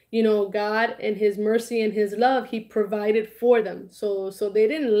much, God and his mercy and his love, he provided for them. So they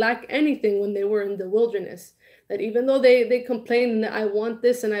didn't lack anything when they were in the wilderness. That even though they complained, and I want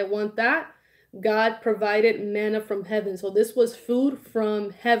this and I want that, God provided manna from heaven. So this was food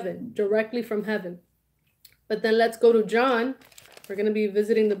from heaven, directly from heaven. But then let's go to John. We're going to be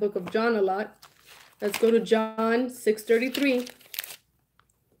visiting the book of John a lot. Let's go to John 6:33.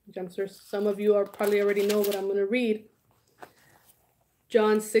 I'm sure some of you probably already know what I'm going to read.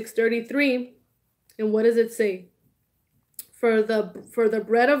 John 6:33. And what does it say? For the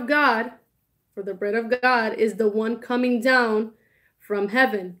bread of God is the one coming down from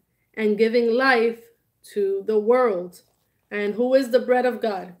heaven and giving life to the world. And who is the bread of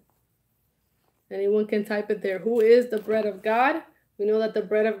God? Anyone can type it there. Who is the bread of God? We know that the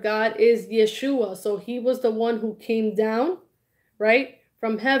bread of God is Yeshua. So he was the one who came down, right,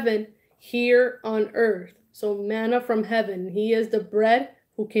 from heaven here on earth. So manna from heaven. He is the bread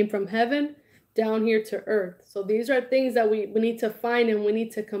who came from heaven down here to earth. So these are things that we need to find and we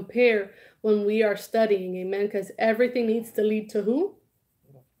need to compare when we are studying. Amen. Because everything needs to lead to who?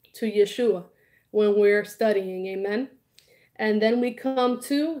 To Yeshua when we're studying. Amen. And then we come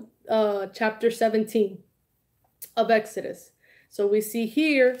to chapter 17 of Exodus. So we see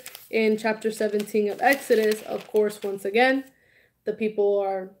here in chapter 17 of Exodus, of course, once again, the people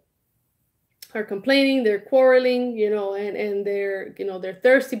are complaining, they're quarreling, and they're, they're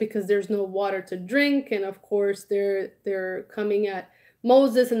thirsty because there's no water to drink. And of course, they're coming at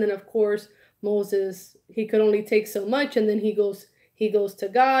Moses. And then of course, Moses, he could only take so much. And then he goes to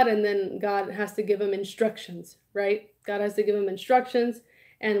God, and then God has to give him instructions, right? God has to give him instructions.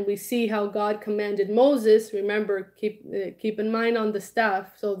 And we see how God commanded Moses. Remember, keep in mind on the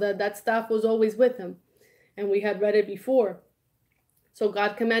staff. So that staff was always with him. And we had read it before. So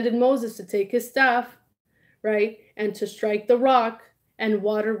God commanded Moses to take his staff, right, and to strike the rock, and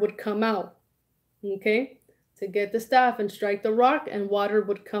water would come out. Okay? To get the staff and strike the rock, and water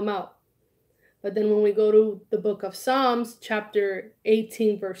would come out. But then when we go to the book of Psalms, chapter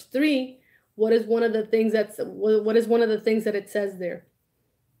 18, verse 3, what is one of the things that it says there?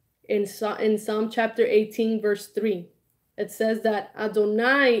 In Psalm chapter 18, verse 3, it says that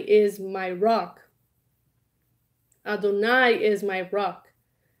Adonai is my rock. Adonai is my rock.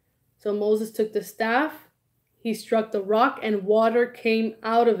 So Moses took the staff, he struck the rock, and water came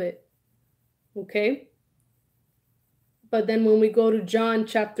out of it. Okay? But then when we go to John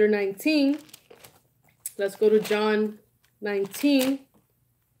chapter 19, let's go to John 19.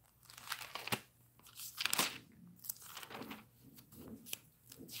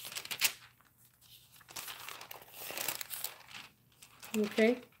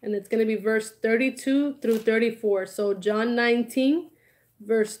 Okay, and it's going to be verse 32 through 34. So John 19,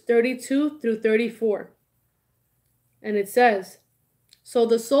 verse 32 through 34. And it says, "So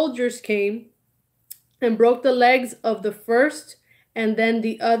the soldiers came and broke the legs of the first and then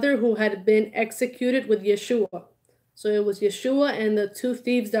the other who had been executed with Yeshua." So it was Yeshua and the two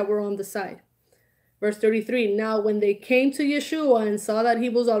thieves that were on the side. Verse 33, "Now when they came to Yeshua and saw that he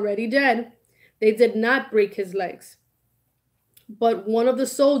was already dead, they did not break his legs. But one of the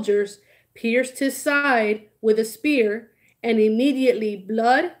soldiers pierced his side with a spear, and immediately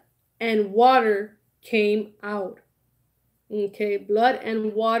blood and water came out." Okay, blood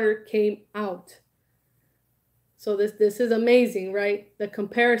and water came out. So this is amazing, right? The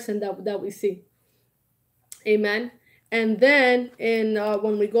comparison that we see. Amen. And then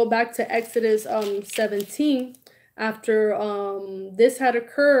when we go back to Exodus 17, after this had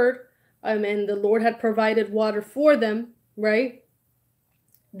occurred, and the Lord had provided water for them, right?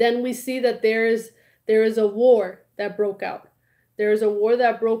 Then we see that there is a war that broke out. There is a war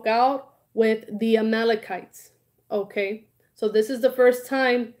that broke out with the Amalekites. Okay, so this is the first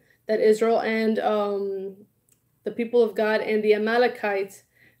time that Israel and the people of God and the Amalekites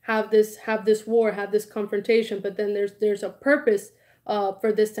have this war, have this confrontation. But then there's a purpose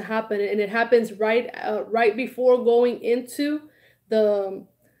for this to happen, and it happens right before going into the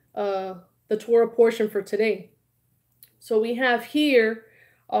Torah portion for today. So we have here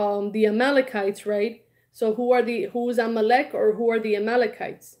the Amalekites, right? So who's Amalek, or who are the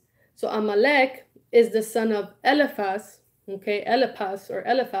Amalekites? So Amalek is the son of Eliphaz, okay, Eliphaz,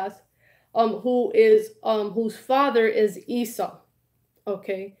 whose father is Esau,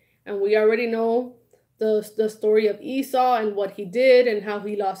 okay, and we already know the story of Esau and what he did and how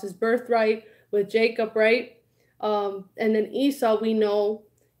he lost his birthright with Jacob, right? And then Esau, we know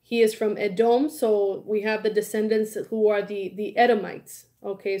he is from Edom, so we have the descendants who are the Edomites.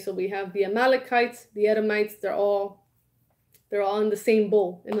 Okay, so we have the Amalekites, the Edomites, they're all in the same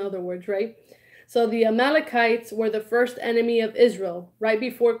bowl, in other words, right? So the Amalekites were the first enemy of Israel right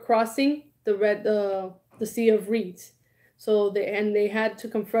before crossing the Sea of Reeds. So they had to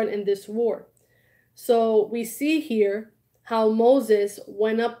confront in this war. So we see here how Moses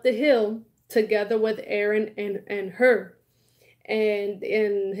went up the hill together with Aaron and Hur. And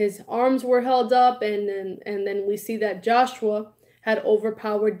his arms were held up, and then we see that Joshua had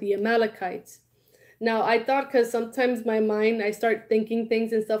overpowered the Amalekites. Now, I thought, because sometimes my mind, I start thinking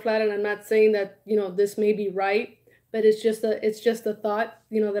things and stuff like that, and I'm not saying that, this may be right, but it's just a thought,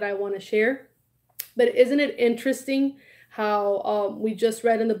 that I want to share. But isn't it interesting how we just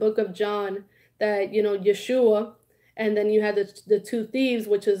read in the book of John that, Yeshua, and then you had the two thieves,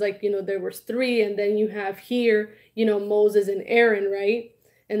 which is like, there was three, and then you have here, Moses and Aaron, right?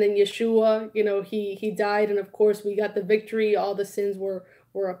 And then Yeshua, he died, and of course we got the victory. All the sins were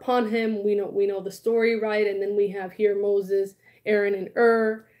upon him. We know the story, right? And then we have here Moses, Aaron, and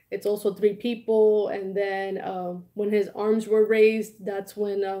Ur. It's also three people. And then when his arms were raised, that's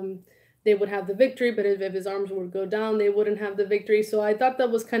when they would have the victory. But if his arms would go down, they wouldn't have the victory. So I thought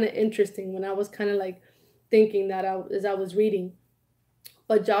that was kind of interesting when I was kind of like thinking that as I was reading.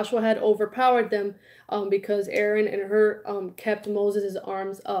 But Joshua had overpowered them because Aaron and Hur kept Moses'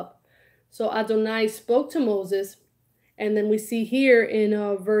 arms up. So Adonai spoke to Moses And then we see here in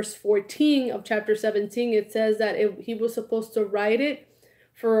verse 14 of chapter 17, it says that he was supposed to write it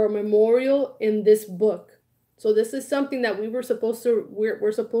for a memorial in this book. So this is something that we're supposed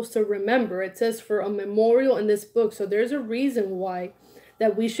to remember. It says for a memorial in this book. So there's a reason why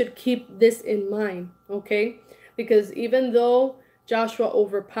that we should keep this in mind, okay? Because even though Joshua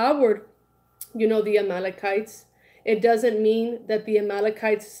overpowered, the Amalekites, it doesn't mean that the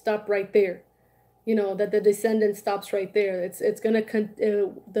Amalekites stop right there. That the descendant stops right there.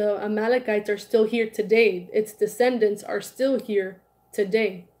 The Amalekites are still here today. Its descendants are still here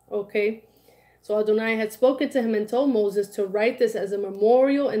today, okay? So Adonai had spoken to him and told Moses to write this as a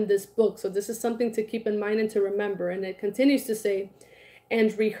memorial in this book. So this is something to keep in mind and to remember. And it continues to say,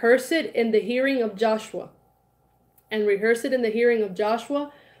 and rehearse it in the hearing of Joshua. And rehearse it in the hearing of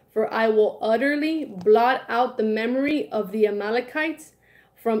Joshua, for I will utterly blot out the memory of the Amalekites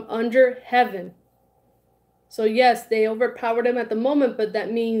from under heaven. So yes, they overpowered him at the moment, but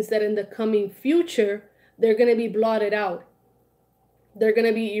that means that in the coming future, they're going to be blotted out. They're going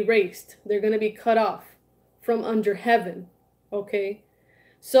to be erased. They're going to be cut off from under heaven. Okay?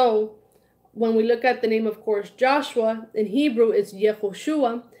 So when we look at the name, of course, Joshua, in Hebrew, it's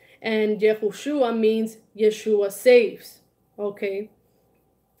Yehoshua, and Yehoshua means Yeshua saves. Okay?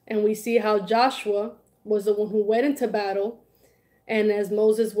 And we see how Joshua was the one who went into battle. And as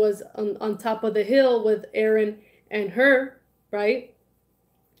Moses was on top of the hill with Aaron and Hur, right?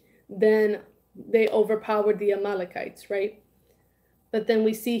 Then they overpowered the Amalekites, right? But then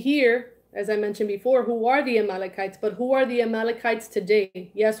we see here, as I mentioned before, who are the Amalekites? But who are the Amalekites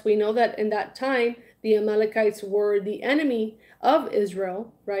today? Yes, we know that in that time, the Amalekites were the enemy of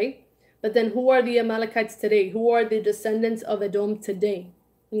Israel, right? But then who are the Amalekites today? Who are the descendants of Edom today?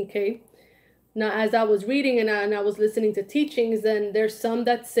 Okay. Now, as I was reading and I was listening to teachings, then there's some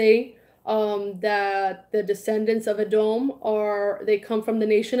that say that the descendants of Edom they come from the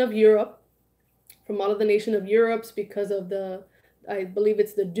nation of Europe, from all of the nation of Europe's, because of I believe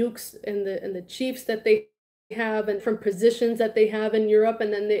it's the dukes and the chiefs that they have, and from positions that they have in Europe.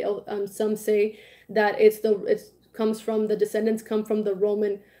 And then they some say that the descendants come from the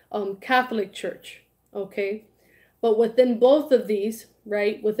Roman Catholic Church. Okay. But within both of these,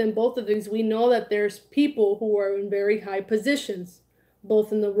 right, we know that there's people who are in very high positions,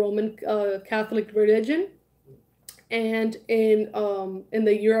 both in the Roman Catholic religion and in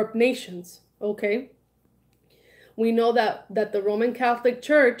the Europe nations, okay? We know that the Roman Catholic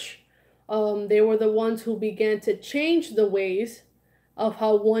Church, they were the ones who began to change the ways of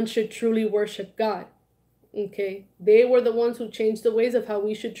how one should truly worship God, okay? They were the ones who changed the ways of how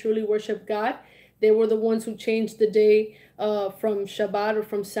we should truly worship God. They were the ones who changed the day from Shabbat or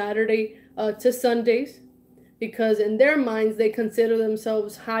from Saturday to Sundays, because in their minds, they consider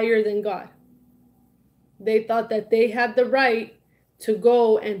themselves higher than God. They thought that they had the right to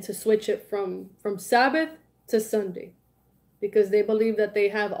go and to switch it from Sabbath to Sunday, because they believe that they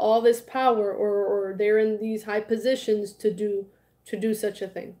have all this power, or they're in these high positions to do such a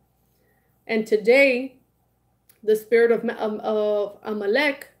thing. And today, the spirit of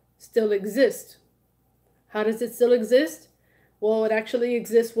Amalek still exists. How does it still exist? Well, it actually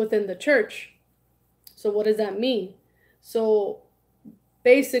exists within the church. So what does that mean? So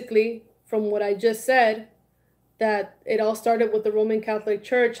basically, from what I just said, that it all started with the Roman Catholic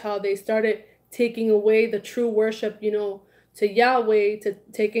Church, how they started taking away the true worship, to Yahweh, to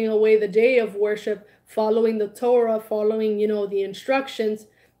taking away the day of worship, following the Torah, following, the instructions.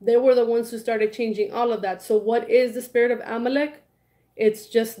 They were the ones who started changing all of that. So what is the spirit of Amalek? It's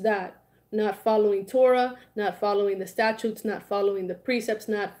just that. Not following Torah, not following the statutes, not following the precepts,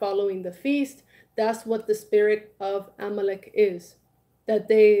 not following the feast. That's what the spirit of Amalek is. That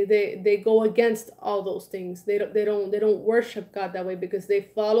they go against all those things. They don't worship God that way, because they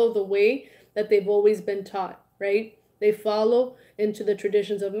follow the way that they've always been taught, right? They follow into the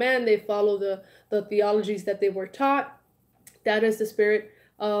traditions of man. They follow the theologies that they were taught. That is the spirit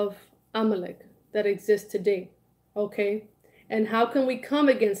of Amalek that exists today. Okay? And how can we come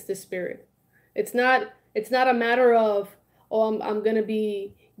against this spirit? It's not a matter of, I'm going to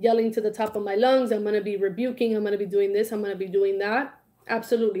be yelling to the top of my lungs. I'm going to be rebuking. I'm going to be doing this. I'm going to be doing that.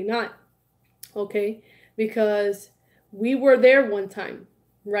 Absolutely not. Okay? Because we were there one time,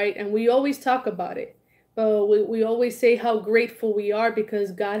 right? And we always talk about it. But we always say how grateful we are,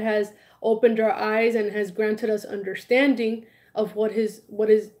 because God has opened our eyes and has granted us understanding of what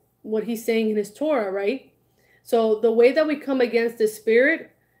He's saying in His Torah, right? So the way that we come against the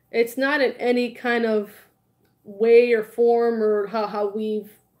spirit, it's not in any kind of way or form or how we've,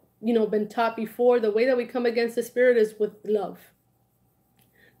 been taught before. The way that we come against the spirit is with love.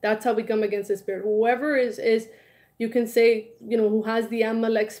 That's how we come against the spirit. Whoever is you can say, who has the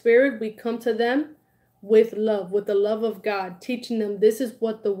Amalek spirit, we come to them with love, with the love of God, teaching them this is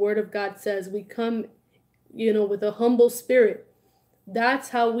what the word of God says. We come, with a humble spirit. That's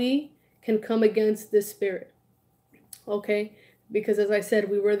how we can come against this spirit. Okay? Because as I said,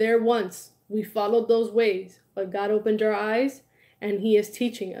 we were there once. We followed those ways, but God opened our eyes and he is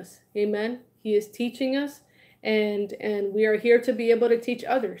teaching us. Amen. He is teaching us, and we are here to be able to teach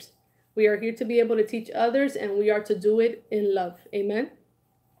others. We are here to be able to teach others, and we are to do it in love. Amen.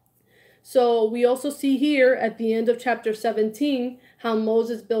 So we also see here at the end of chapter 17 how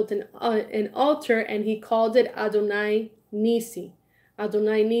Moses built an altar, and he called it Adonai Nisi.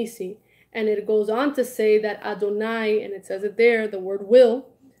 Adonai Nisi. And it goes on to say that Adonai, and it says it there, the word will,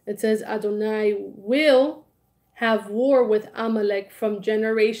 it says Adonai will have war with Amalek from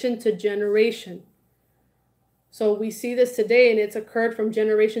generation to generation. So we see this today, and it's occurred from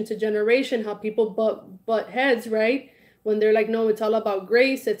generation to generation, how people butt heads, right? When they're like, no, it's all about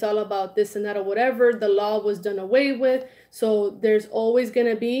grace, it's all about this and that or whatever. The law was done away with. So there's always going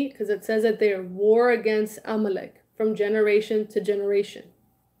to be, because it says that they're war against Amalek from generation to generation.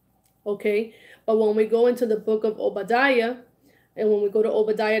 Okay? But when we go into the book of Obadiah, and when we go to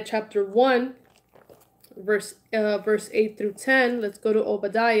Obadiah chapter 1, verse 8 through 10, let's go to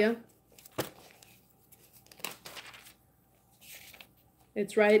Obadiah.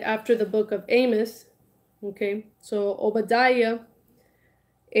 It's right after the book of Amos. Okay, so Obadiah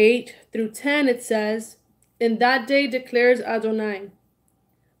 8 through 10, it says, "In that day declares Adonai,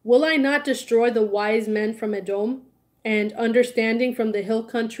 will I not destroy the wise men from Edom, and understanding from the hill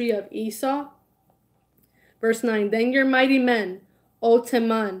country of Esau?" Verse 9, "Then your mighty men, O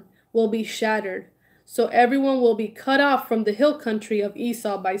Teman, will be shattered, so everyone will be cut off from the hill country of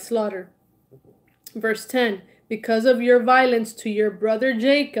Esau by slaughter." Verse 10, "Because of your violence to your brother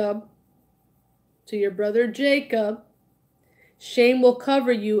Jacob, shame will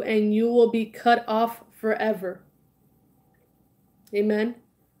cover you, and you will be cut off forever." Amen.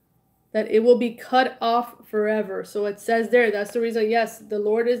 That it will be cut off forever. So it says there, that's the reason, yes, the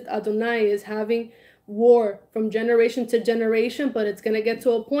Lord is, Adonai is having war from generation to generation, but it's going to get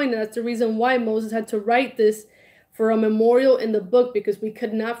to a point, and that's the reason why Moses had to write this for a memorial in the book, because we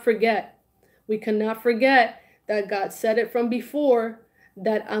could not forget. We cannot forget that God said it from before,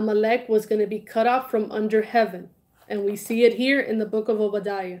 that Amalek was going to be cut off from under heaven. And we see it here in the book of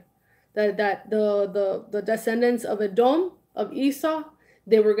Obadiah, that the descendants of Edom, of Esau,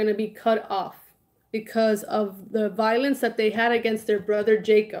 they were going to be cut off because of the violence that they had against their brother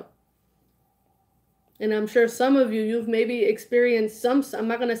Jacob. And I'm sure some of you, you've maybe experienced some, I'm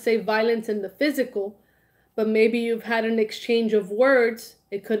not going to say violence in the physical, but maybe you've had an exchange of words.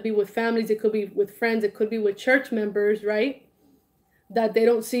 It could be with families, it could be with friends, it could be with church members, right? That they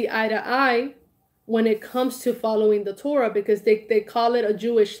don't see eye to eye when it comes to following the Torah, because they call it a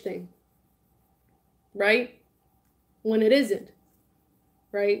Jewish thing, right? When it isn't,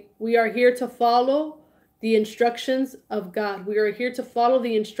 right? We are here to follow the instructions of God. We are here to follow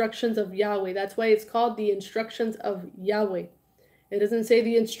the instructions of Yahweh. That's why it's called the instructions of Yahweh. It doesn't say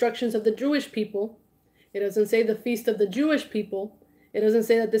the instructions of the Jewish people. It doesn't say the feast of the Jewish people. It doesn't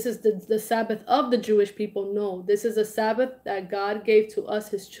say that this is the Sabbath of the Jewish people. No, this is a Sabbath that God gave to us,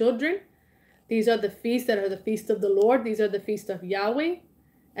 his children. These are the feasts that are the feast of the Lord. These are the feast of Yahweh.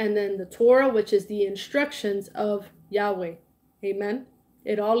 And then the Torah, which is the instructions of Yahweh. Amen.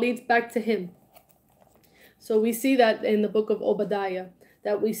 It all leads back to him. So we see that in the book of Obadiah,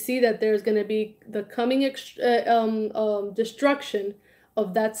 that we see that there's going to be the coming destruction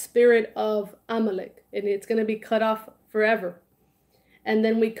of that spirit of Amalek, and it's going to be cut off forever. And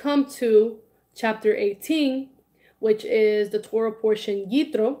then we come to chapter 18, which is the Torah portion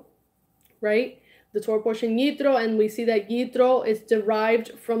Yitro, right? The Torah portion Yitro, and we see that Yitro is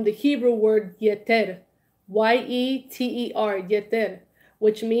derived from the Hebrew word yeter, Y-E-T-E-R, yeter,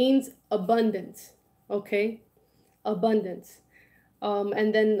 which means abundance, okay? Abundance.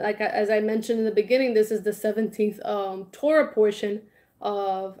 And then, like as I mentioned in the beginning, this is the 17th Torah portion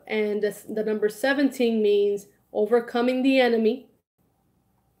of, and the number 17 means overcoming the enemy.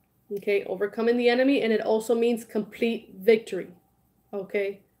 Okay, overcoming the enemy, and it also means complete victory.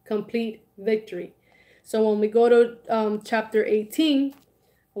 Okay, complete victory. So when we go to chapter 18,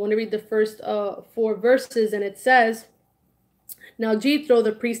 I want to read the first 4 verses, and it says, "Now Jethro,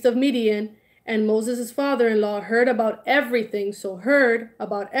 the priest of Midian, and Moses' father-in-law heard about everything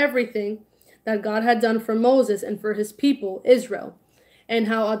that God had done for Moses and for his people, Israel, and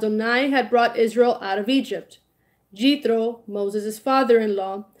how Adonai had brought Israel out of Egypt. Jethro, Moses'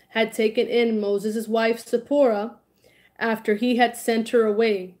 father-in-law, had taken in Moses' wife Zipporah after he had sent her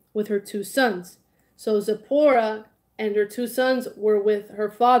away with her 2 sons. So Zipporah and her 2 sons were with her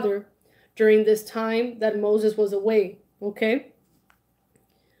father during this time that Moses was away. Okay?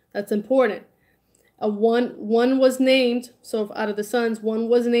 That's important. One was named, so out of the sons, one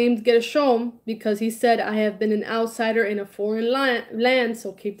was named Gershom because he said, I have been an outsider in a foreign land,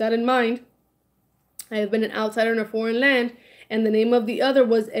 so keep that in mind. I have been an outsider in a foreign land. And the name of the other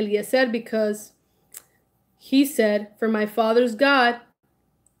was Eliezer because he said, for my father's God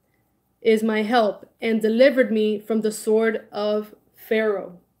is my help and delivered me from the sword of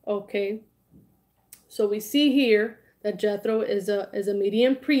Pharaoh. Okay. So we see here that Jethro is a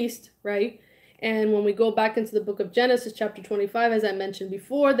Median priest, right? And when we go back into the book of Genesis, chapter 25, as I mentioned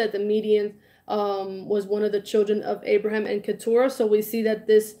before, that the Median was one of the children of Abraham and Keturah. So we see that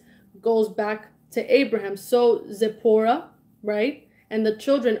this goes back to Abraham. So Zipporah, right? And the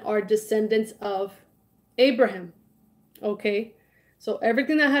children are descendants of Abraham. Okay. So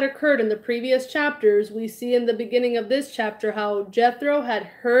everything that had occurred in the previous chapters, we see in the beginning of this chapter how Jethro had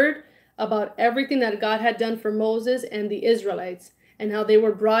heard about everything that God had done for Moses and the Israelites and how they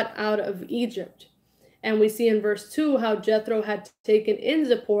were brought out of Egypt. And we see in verse 2 how Jethro had taken in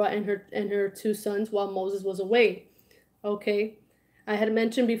Zipporah and her 2 sons while Moses was away. Okay. I had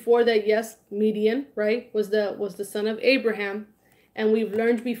mentioned before that yes, Median, right, was the son of Abraham, and we've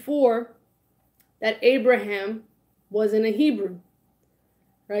learned before that Abraham wasn't a Hebrew,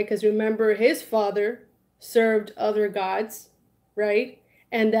 right? Because remember, his father served other gods, right?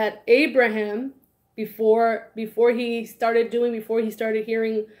 And that Abraham, before he started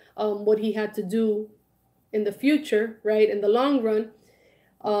hearing what he had to do in the future, right, in the long run,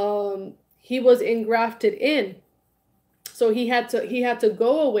 he was engrafted in. So he had to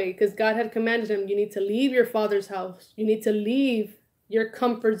go away because God had commanded him, you need to leave your father's house. You need to leave your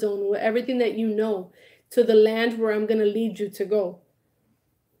comfort zone, everything that you know, to the land where I'm going to lead you to go.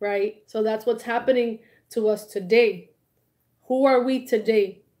 Right? So that's what's happening to us today. Who are we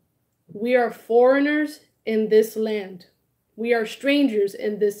today? We are foreigners in this land. We are strangers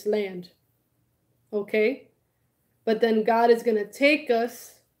in this land. Okay? But then God is going to take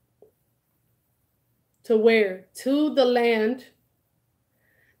us to where? To the land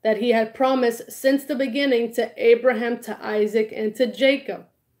that he had promised since the beginning to Abraham, to Isaac, and to Jacob.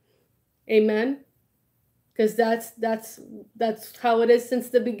 Amen? Because that's how it is since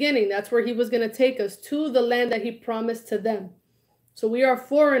the beginning. That's where he was going to take us, to the land that he promised to them. So we are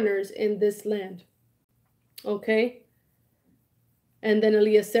foreigners in this land. Okay? And then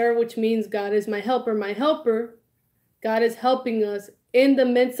Eliezer, which means God is my helper. My helper, God is helping us in the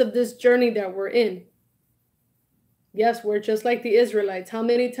midst of this journey that we're in. Yes, we're just like the Israelites. How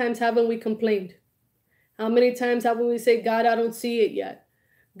many times haven't we complained? How many times haven't we said, God, I don't see it yet?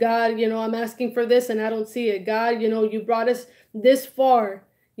 God, I'm asking for this and I don't see it. God, you brought us this far,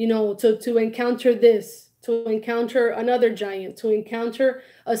 to encounter this, to encounter another giant, to encounter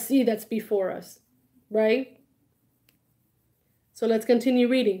a sea that's before us, right? So let's continue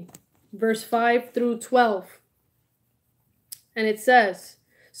reading. Verse 5 through 12. And it says,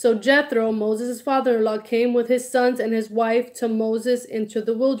 so Jethro, Moses' father-in-law, came with his sons and his wife to Moses into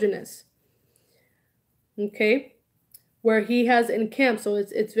the wilderness. Okay? Where he has encamped. So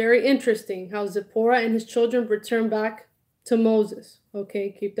it's very interesting how Zipporah and his children return back to Moses.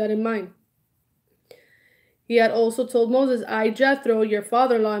 Okay, keep that in mind. He had also told Moses, I, Jethro, your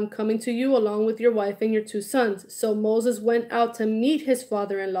father-in-law, am coming to you along with your wife and your 2 sons. So Moses went out to meet his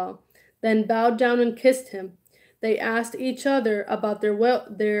father-in-law, then bowed down and kissed him. They asked each other about their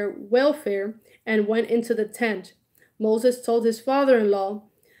welfare and went into the tent. Moses told his father-in-law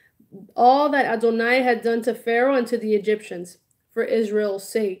all that Adonai had done to Pharaoh and to the Egyptians for Israel's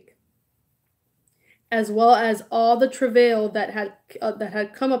sake, as well as all the travail that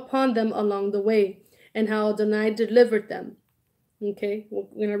had come upon them along the way, and how Adonai delivered them. Okay, we're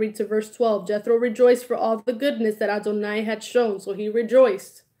going to read to verse 12. Jethro rejoiced for all the goodness that Adonai had shown, so he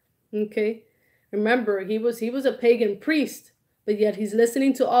rejoiced. Okay, remember, he was a pagan priest, but yet he's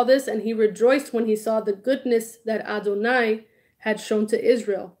listening to all this, and he rejoiced when he saw the goodness that Adonai had shown to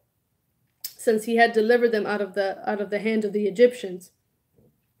Israel, since he had delivered them out of the hand of the Egyptians.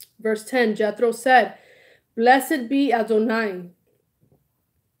 Verse 10, Jethro said, blessed be Adonai.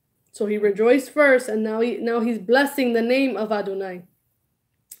 So he rejoiced first, and now he's blessing the name of Adonai.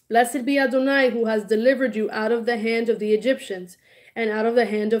 Blessed be Adonai, who has delivered you out of the hand of the Egyptians and out of the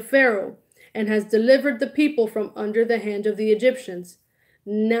hand of Pharaoh, and has delivered the people from under the hand of the Egyptians.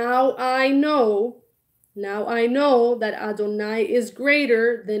 Now I know that Adonai is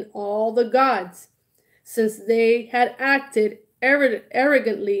greater than all the gods, since they had acted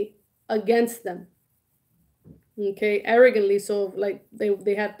arrogantly against them. Okay, arrogantly, so like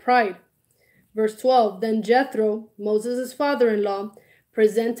they had pride. Verse 12, then Jethro, Moses' father-in-law,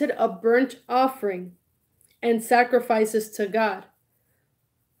 presented a burnt offering and sacrifices to God.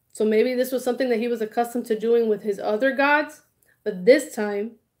 So maybe this was something that he was accustomed to doing with his other gods, but this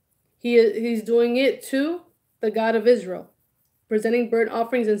time he's doing it to the God of Israel, presenting burnt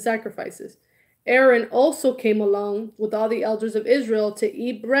offerings and sacrifices. Aaron also came along with all the elders of Israel to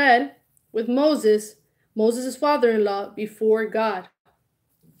eat bread with Moses, Moses' father-in-law, before God.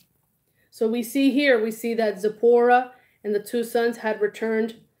 So we see that Zipporah and the two sons had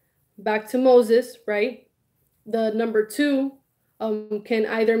returned back to Moses, right? The number 2 can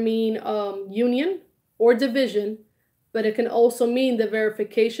either mean union or division, but it can also mean the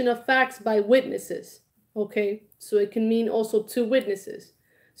verification of facts by witnesses, okay? So it can mean also 2 witnesses.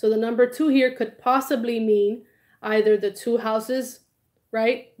 So the number 2 here could possibly mean either the 2 houses,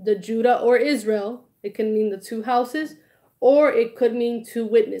 right? The Judah or Israel. It can mean the 2 houses, or it could mean 2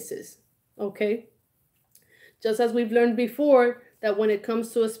 witnesses. Okay, just as we've learned before that when it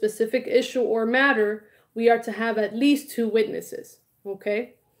comes to a specific issue or matter, we are to have at least 2 witnesses.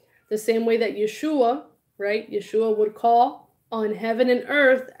 Okay, the same way that Yeshua, right? Yeshua would call on heaven and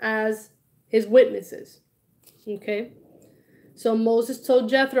earth as his witnesses. Okay, so Moses told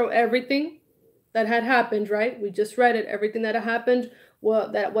Jethro everything that had happened, right? We just read it, everything that had happened,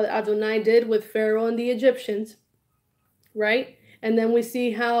 what Adonai did with Pharaoh and the Egyptians, right? And then we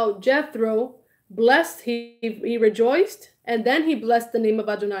see how Jethro blessed, he rejoiced, and then he blessed the name of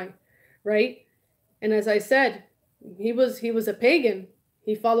Adonai, right? And as I said, he was a pagan.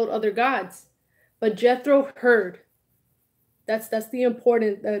 He followed other gods. But Jethro heard. That's the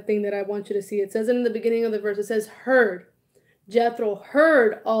important thing that I want you to see. It says in the beginning of the verse, it says heard. Jethro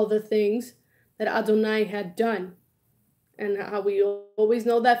heard all the things that Adonai had done. And how we always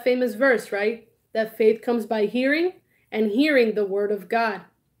know that famous verse, right? That faith comes by hearing, and hearing the word of God.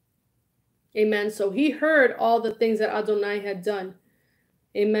 Amen. So he heard all the things that Adonai had done.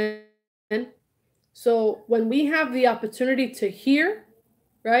 Amen. So when we have the opportunity to hear,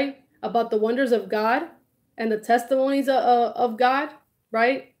 right, about the wonders of God and the testimonies of God,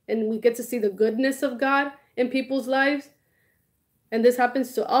 right, and we get to see the goodness of God in people's lives, and this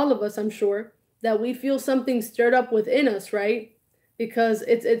happens to all of us, I'm sure, that we feel something stirred up within us, right? Because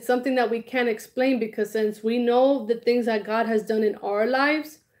it's something that we can't explain, because since we know the things that God has done in our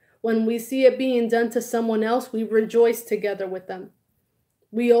lives, when we see it being done to someone else, we rejoice together with them.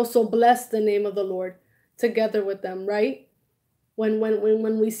 We also bless the name of the Lord together with them, right? When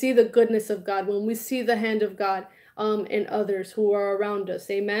we see the goodness of God, when we see the hand of God in others who are around us,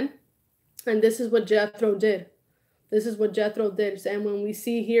 amen? And this is what Jethro did. This is what Jethro did. And when we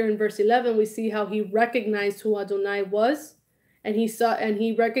see here in verse 11, we see how he recognized who Adonai was. And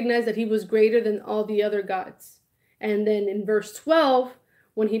he recognized that he was greater than all the other gods. And then in verse 12,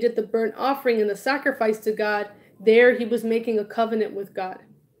 when he did the burnt offering and the sacrifice to God, there he was making a covenant with God.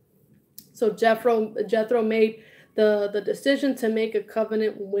 So Jethro made the decision to make a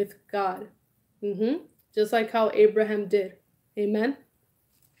covenant with God. Just like how Abraham did. Amen.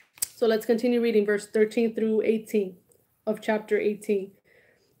 So let's continue reading verse 13 through 18 of chapter 18.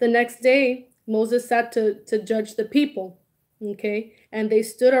 The next day, Moses sat to judge the people. Okay, and they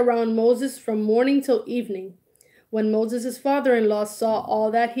stood around Moses from morning till evening. When Moses' father-in-law saw all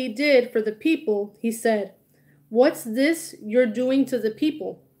that he did for the people, he said, "What's this you're doing to the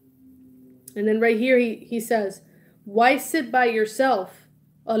people?" And then right here he says, "Why sit by yourself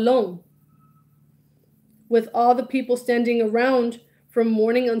alone with all the people standing around from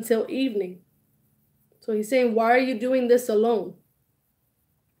morning until evening?" So he's saying, why are you doing this alone?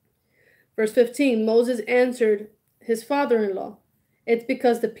 Verse 15, Moses answered his father-in-law, "It's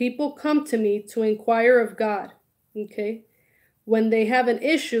because the people come to me to inquire of God." Okay. When they have an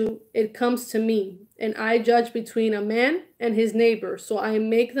issue, it comes to me, and I judge between a man and his neighbor. So I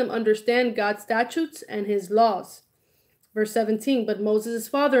make them understand God's statutes and his laws. Verse 17, but Moses'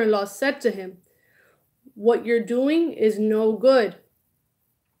 father-in-law said to him, "What you're doing is no good."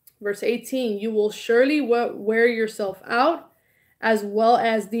 Verse 18, you will surely wear yourself out, as well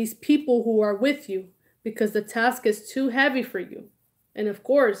as these people who are with you, because the task is too heavy for you. And of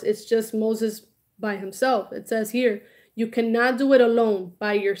course, it's just Moses by himself. It says here, you cannot do it alone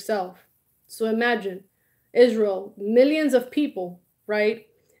by yourself. So imagine Israel, millions of people, right?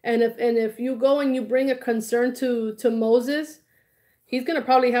 And if you go and you bring a concern to Moses, he's going to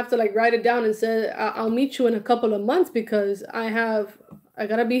probably have to like write it down and say, I'll meet you in a couple of months, because I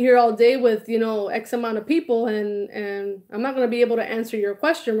got to be here all day with, X amount of people, and I'm not going to be able to answer your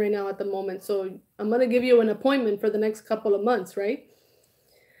question right now at the moment. So I'm going to give you an appointment for the next couple of months, right?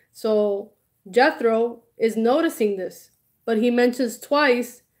 So Jethro is noticing this, but he mentions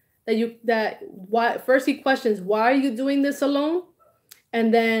twice that why first he questions, why are you doing this alone?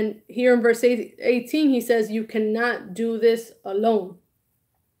 And then here in verse 18, he says, you cannot do this alone.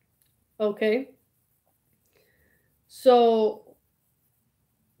 Okay? So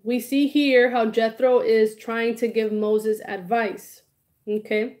we see here how Jethro is trying to give Moses advice.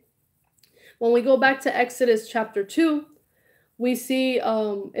 Okay? When we go back to Exodus chapter 2, we see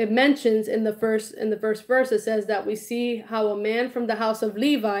it mentions in the first verse, it says that we see how a man from the house of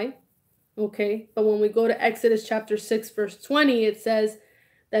Levi, okay, but when we go to Exodus chapter 6 verse 20, it says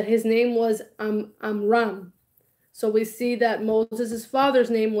that his name was Amram. So we see that Moses'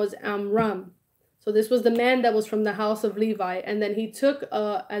 father's name was Amram. So this was the man that was from the house of Levi, and then he took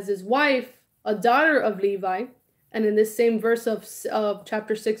as his wife a daughter of Levi. And in this same verse of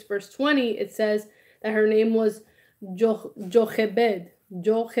chapter 6 verse 20, it says that her name was Jochebed.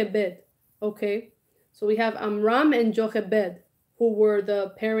 Okay, so we have Amram and Jochebed, who were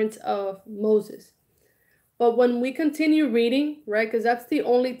the parents of Moses. But when we continue reading, right, because that's the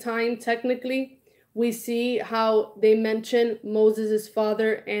only time technically we see how they mention Moses'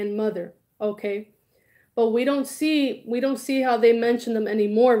 father and mother. Okay, but we don't see how they mention them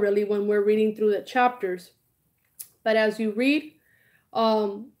anymore really when we're reading through the chapters. But as you read,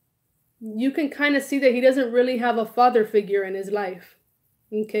 you can kind of see that he doesn't really have a father figure in his life.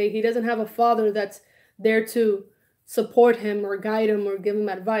 Okay, he doesn't have a father that's there to support him or guide him or give him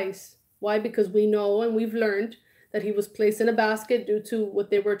advice. Why? Because we know and we've learned that he was placed in a basket due to what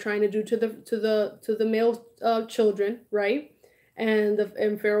they were trying to do to the male children, right? And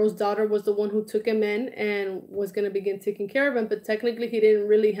Pharaoh's daughter was the one who took him in and was going to begin taking care of him. But technically, he didn't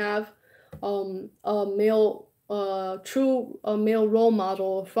really have a male male role model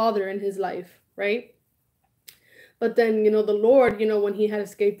or father in his life, right? But then, the Lord, when he had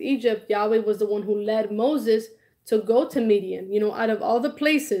escaped Egypt, Yahweh was the one who led Moses to go to Midian. Out of all the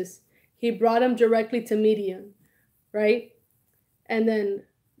places, he brought him directly to Midian, right? And then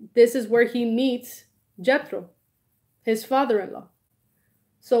this is where he meets Jethro, his father-in-law.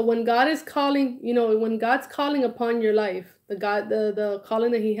 So when God is calling, when God's calling upon your life, the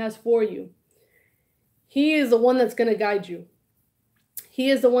calling that he has for you, he is the one that's going to guide you. He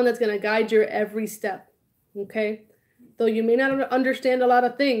is the one that's going to guide your every step. Okay? Though you may not understand a lot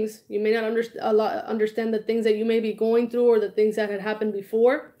of things, you may not understand the things that you may be going through or the things that had happened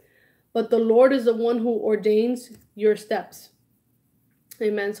before, but the Lord is the one who ordains your steps.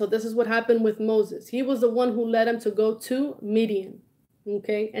 Amen. So this is what happened with Moses. He was the one who led him to go to Midian,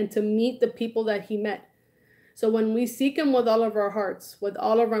 okay, and to meet the people that he met. So when we seek him with all of our hearts, with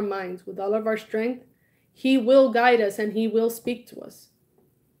all of our minds, with all of our strength, he will guide us and he will speak to us,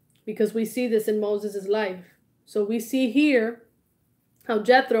 because we see this in Moses' life. So we see here how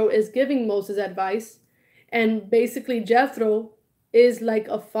Jethro is giving Moses advice, and basically Jethro is like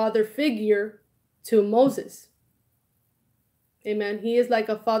a father figure to Moses. Amen. He is like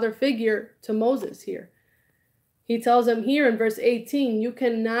a father figure to Moses here. He tells him here in verse 18, you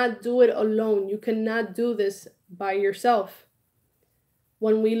cannot do it alone. You cannot do this by yourself.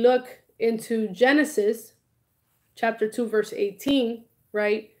 When we look into Genesis chapter 2 verse 18,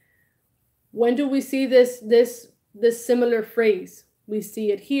 right? When do we see this similar phrase? We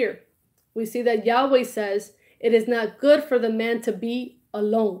see it here. We see that Yahweh says, it is not good for the man to be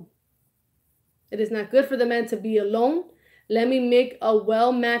alone. It is not good for the man to be alone. Let me make a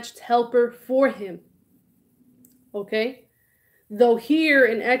well-matched helper for him. Okay? Though here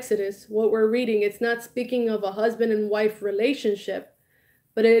in Exodus, what we're reading, it's not speaking of a husband and wife relationship,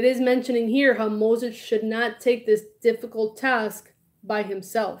 but it is mentioning here how Moses should not take this difficult task by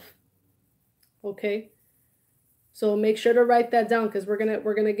himself. Okay? So make sure to write that down, because we're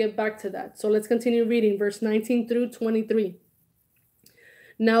gonna get back to that. So let's continue reading verse 19 through 23.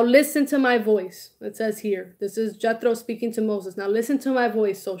 Now listen to my voice. It says here, this is Jethro speaking to Moses. Now listen to my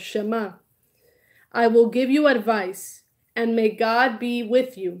voice, so Shema. I will give you advice, and may God be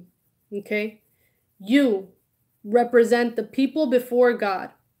with you. Okay? You represent the people before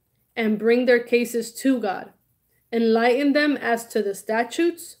God and bring their cases to God. Enlighten them as to the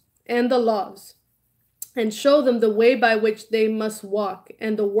statutes and the laws, and show them the way by which they must walk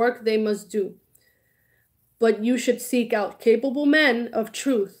and the work they must do. But you should seek out capable men of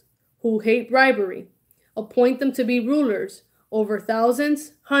truth who hate bribery. Appoint them to be rulers over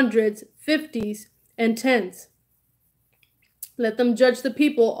thousands, hundreds, fifties, and tens. Let them judge the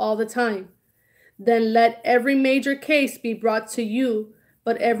people all the time. Then let every major case be brought to you,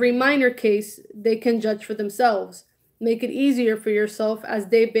 but every minor case they can judge for themselves. Make it easier for yourself as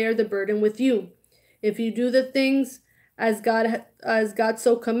they bear the burden with you. If you do the things as God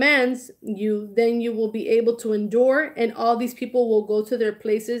so commands you, then you will be able to endure, and all these people will go to their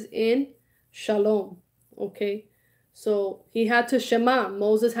places in shalom. Okay, so he had to shema.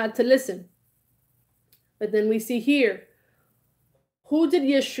 Moses had to listen. But then we see here, who did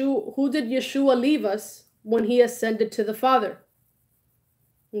Yeshua leave us when he ascended to the Father?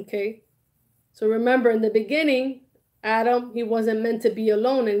 Okay, so remember, in the beginning, Adam, he wasn't meant to be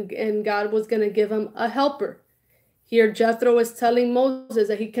alone, and God was going to give him a helper. Here, Jethro is telling Moses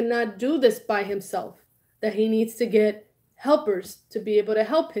that he cannot do this by himself, that he needs to get helpers to be able to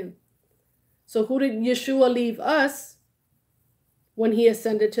help him. So who did Yeshua leave us when he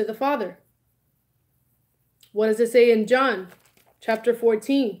ascended to the Father? What does it say in John chapter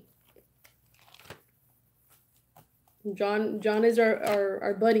 14? John is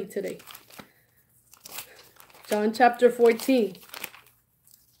our buddy today. John chapter 14.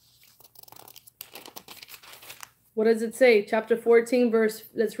 What does it say? Chapter 14,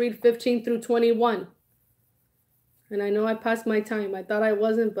 let's read 15 through 21. And I know I passed my time. I thought I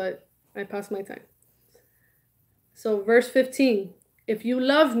wasn't, but I passed my time. So verse 15, if you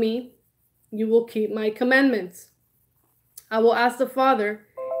love me, you will keep my commandments. I will ask the Father,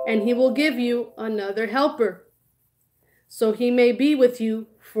 and he will give you another helper, so he may be with you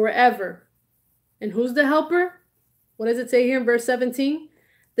forever. And who's the helper? What does it say here in verse 17?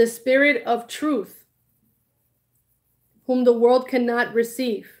 The Spirit of truth, whom the world cannot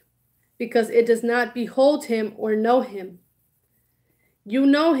receive, because it does not behold him or know him. You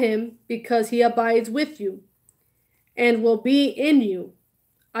know him because he abides with you and will be in you.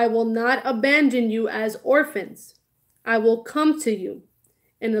 I will not abandon you as orphans. I will come to you.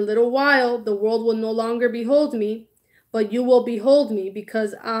 In a little while, the world will no longer behold me, but you will behold me,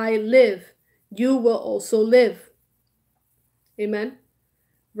 because I live. You will also live. Amen.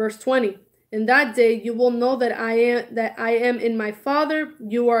 Verse 20. In that day you will know that I am in my Father,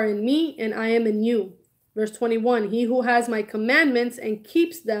 you are in me, and I am in you. Verse 21. He who has my commandments and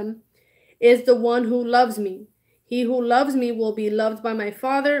keeps them is the one who loves me. He who loves me will be loved by my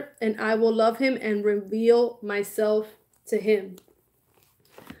Father, and I will love him and reveal myself to him.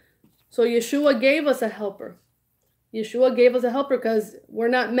 So Yeshua gave us a helper. Yeshua gave us a helper because we're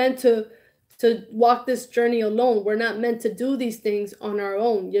not meant to walk this journey alone. We're not meant to do these things on our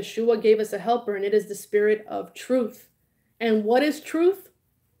own. Yeshua gave us a helper, and it is the Spirit of truth. And what is truth?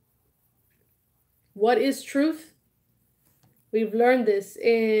 What is truth? We've learned this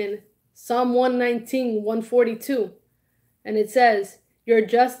in Psalm 119, 142. And it says, your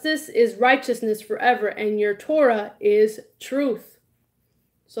justice is righteousness forever, and your Torah is truth.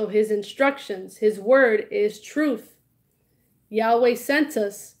 So his instructions, his word is truth. Yahweh sent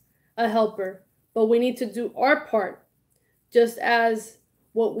us a helper, but we need to do our part, just as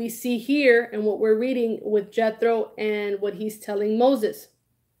what we see here and what we're reading with Jethro and what he's telling Moses.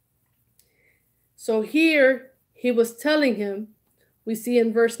 So here he was telling him, we see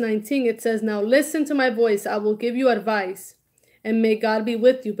in verse 19, it says, now listen to my voice, I will give you advice, and may God be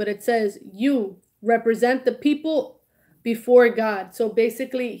with you. But it says, you represent the people before God. So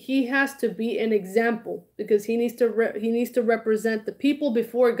basically, he has to be an example, because he needs to represent the people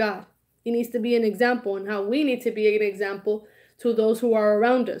before God. He needs to be an example, and how we need to be an example to those who are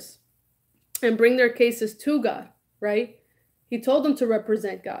around us and bring their cases to God, right? He told them to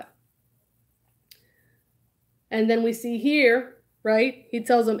represent God. And then we see here, right? He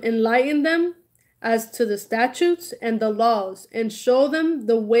tells them, enlighten them as to the statutes and the laws, and show them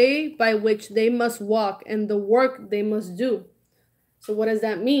the way by which they must walk and the work they must do. So what does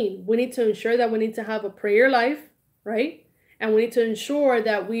that mean? We need to ensure that we need to have a prayer life, right? And we need to ensure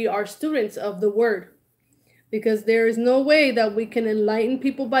that we are students of the word, because there is no way that we can enlighten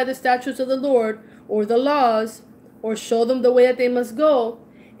people by the statutes of the Lord or the laws, or show them the way that they must go,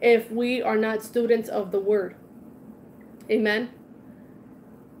 if we are not students of the word. Amen.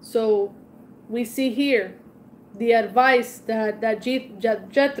 So we see here the advice that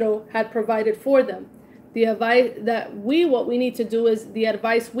Jethro had provided for them. The advice that what we need to do is the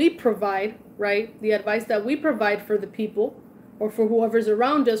advice we provide, right? The advice that we provide for the people or for whoever's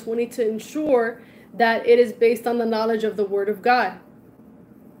around us, we need to ensure that it is based on the knowledge of the Word of God.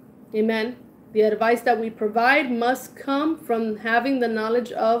 Amen. The advice that we provide must come from having the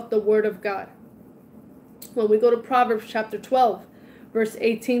knowledge of the Word of God. When we go to Proverbs chapter 12, verse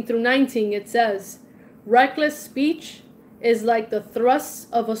 18 through 19, it says, reckless speech is like the thrusts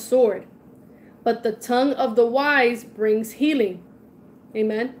of a sword, but the tongue of the wise brings healing.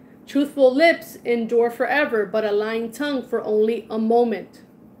 Amen. Truthful lips endure forever, but a lying tongue for only a moment.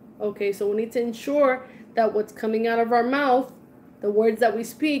 Okay, so we need to ensure that what's coming out of our mouth, the words that we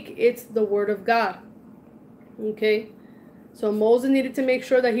speak, it's the word of God. Okay, So Moses needed to make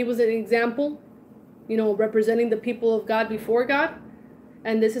sure that he was an example, representing the people of God before God.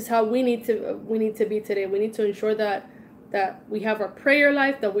 And this is how we need to be today. We need to ensure that we have our prayer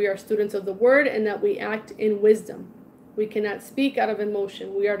life, that we are students of the word, and that we act in wisdom. We cannot speak out of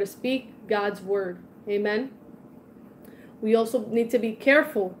emotion. We are to speak God's word. Amen. We also need to be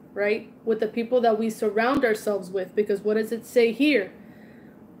careful, right, with the people that we surround ourselves with, because what does it say here?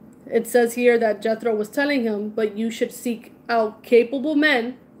 It says here that Jethro was telling him, but you should seek out capable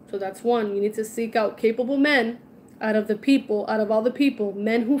men. So that's one. You need to seek out capable men out of all the people,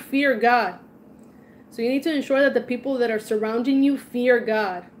 men who fear God. So you need to ensure that the people that are surrounding you fear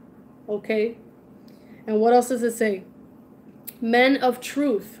God. Okay? And what else does it say? Men of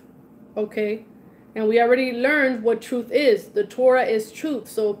truth. Okay? And we already learned what truth is. The Torah is truth.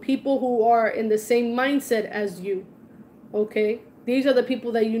 So people who are in the same mindset as you. Okay? These are the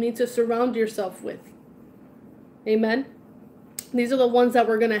people that you need to surround yourself with. Amen? These are the ones that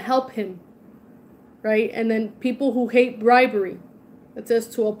were going to help him. Right? And then people who hate bribery. It says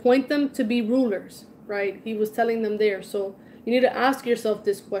to appoint them to be rulers. Right? He was telling them there. So you need to ask yourself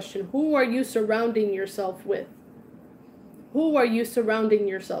this question. Who are you surrounding yourself with? Who are you surrounding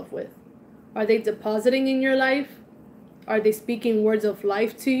yourself with? Are they depositing in your life? Are they speaking words of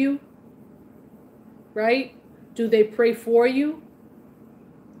life to you? Right? Do they pray for you?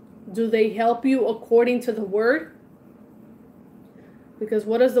 Do they help you according to the word? Because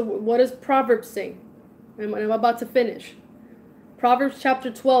what does Proverbs say? And I'm about to finish. Proverbs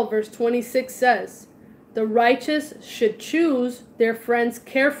chapter 12, verse 26 says, the righteous should choose their friends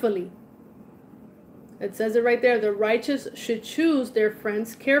carefully. It says it right there. The righteous should choose their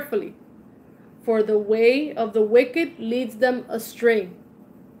friends carefully, for the way of the wicked leads them astray.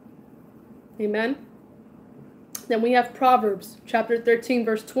 Amen. Then we have Proverbs chapter 13,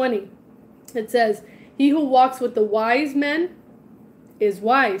 verse 20. It says, he who walks with the wise men is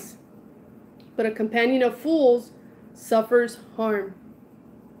wise, but a companion of fools suffers harm.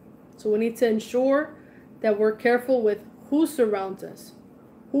 So we need to ensure that we're careful with who surrounds us.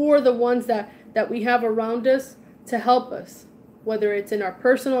 Who are the ones that we have around us to help us, whether it's in our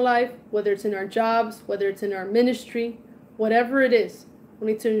personal life, whether it's in our jobs, whether it's in our ministry, whatever it is.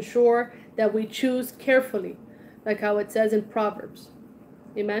 We need to ensure that we choose carefully, like how it says in Proverbs.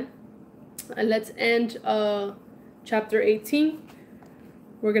 Amen. And let's end chapter 18.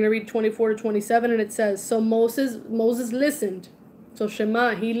 We're going to read 24 to 27, and it says, so Moses listened. So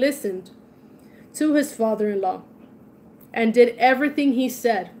Shema, he listened to his father-in-law and did everything he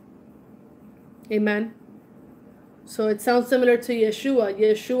said. Amen. So it sounds similar to Yeshua.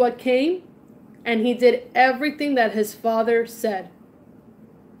 Yeshua came and he did everything that his father said.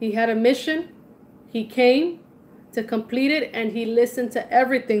 He had a mission. He came to complete it, and he listened to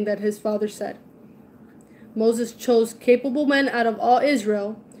everything that his father said. Moses chose capable men out of all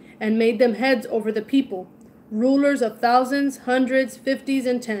Israel and made them heads over the people, rulers of thousands, hundreds, fifties,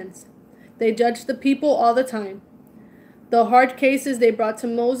 and tens. They judged the people all the time. The hard cases they brought to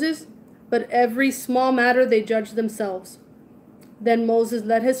Moses, but every small matter they judged themselves. Then Moses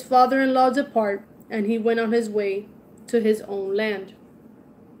let his father-in-law depart, and he went on his way to his own land.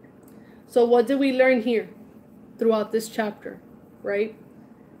 So what did we learn here throughout this chapter, right?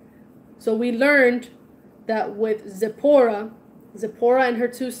 So we learned that with Zipporah and her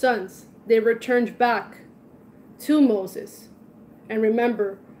two sons, they returned back to Moses. And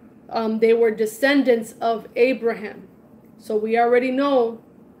remember, they were descendants of Abraham. So we already know,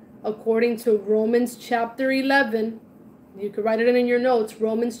 according to Romans chapter 11, you can write it in your notes,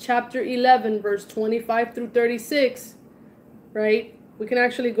 Romans chapter 11, verse 25 through 36, right? We can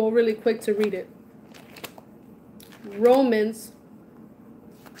actually go really quick to read it. Romans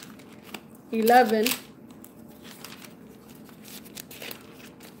 11,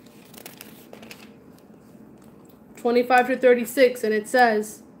 (25 to 36), and it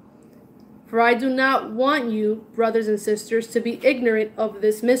says, for I do not want you, brothers and sisters, to be ignorant of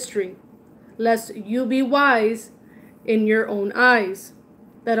this mystery, lest you be wise in your own eyes,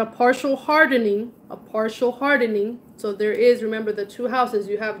 that a partial hardening, so there is, remember, the two houses,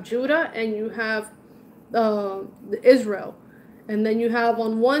 you have Judah and you have Israel, and then you have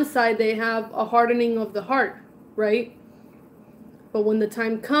on one side, they have a hardening of the heart, right? But when the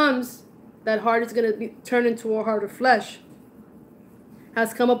time comes, that heart is going to be turned into a heart of flesh,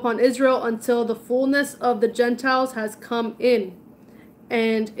 has come upon Israel until the fullness of the Gentiles has come in.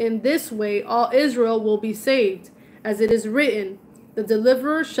 And in this way, all Israel will be saved. As it is written, the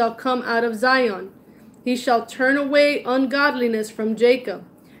deliverer shall come out of Zion. He shall turn away ungodliness from Jacob.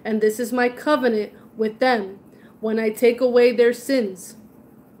 And this is my covenant with them when I take away their sins.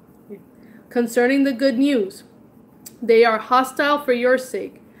 Concerning the good news, They are hostile for your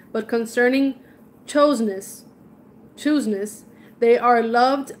sake, but concerning choseness, they are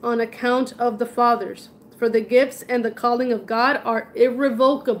loved on account of the fathers. For the gifts and the calling of God are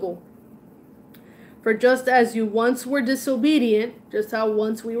irrevocable. For just as you once were disobedient, just how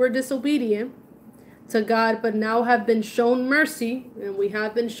once we were disobedient to God, but now have been shown mercy, and we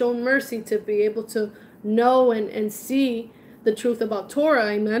have been shown mercy to be able to know and see the truth about Torah,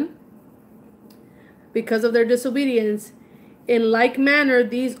 amen, because of their disobedience. In like manner,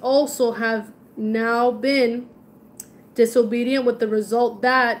 these also have now been disobedient, with the result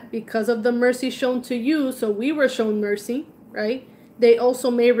that because of the mercy shown to you, so we were shown mercy, right? They also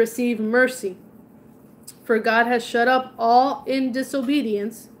may receive mercy. For God has shut up all in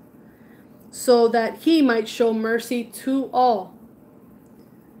disobedience, so that he might show mercy to all.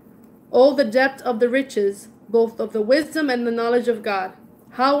 Oh, the depth of the riches, both of the wisdom and the knowledge of God!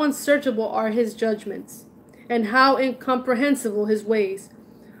 How unsearchable are his judgments, and how incomprehensible his ways!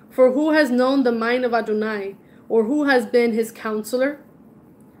 For who has known the mind of Adonai, or who has been his counselor?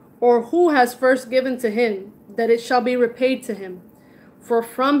 Or who has first given to him, that it shall be repaid to him? For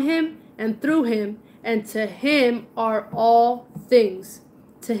from him, and through him, and to him are all things.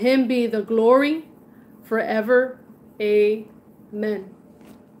 To him be the glory forever. Amen.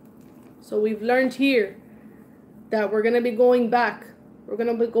 So we've learned here that we're going to be going back. We're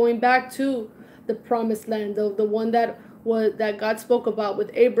going to be going back to the promised land, the one that God spoke about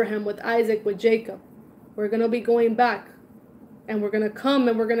with Abraham, with Isaac, with Jacob. We're going to be going back, and we're going to come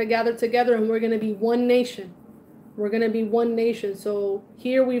and we're going to gather together, and we're going to be one nation. We're going to be one nation. So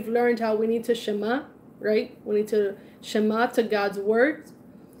here we've learned how we need to Shema, right? We need to Shema to God's words.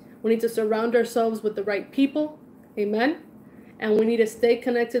 We need to surround ourselves with the right people. Amen. And we need to stay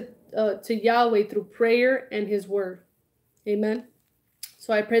connected to Yahweh through prayer and his word. Amen.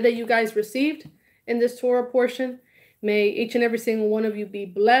 So I pray that you guys received in this Torah portion. May each and every single one of you be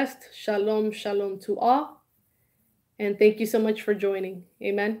blessed. Shalom, shalom to all. And thank you so much for joining.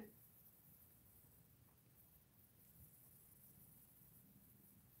 Amen.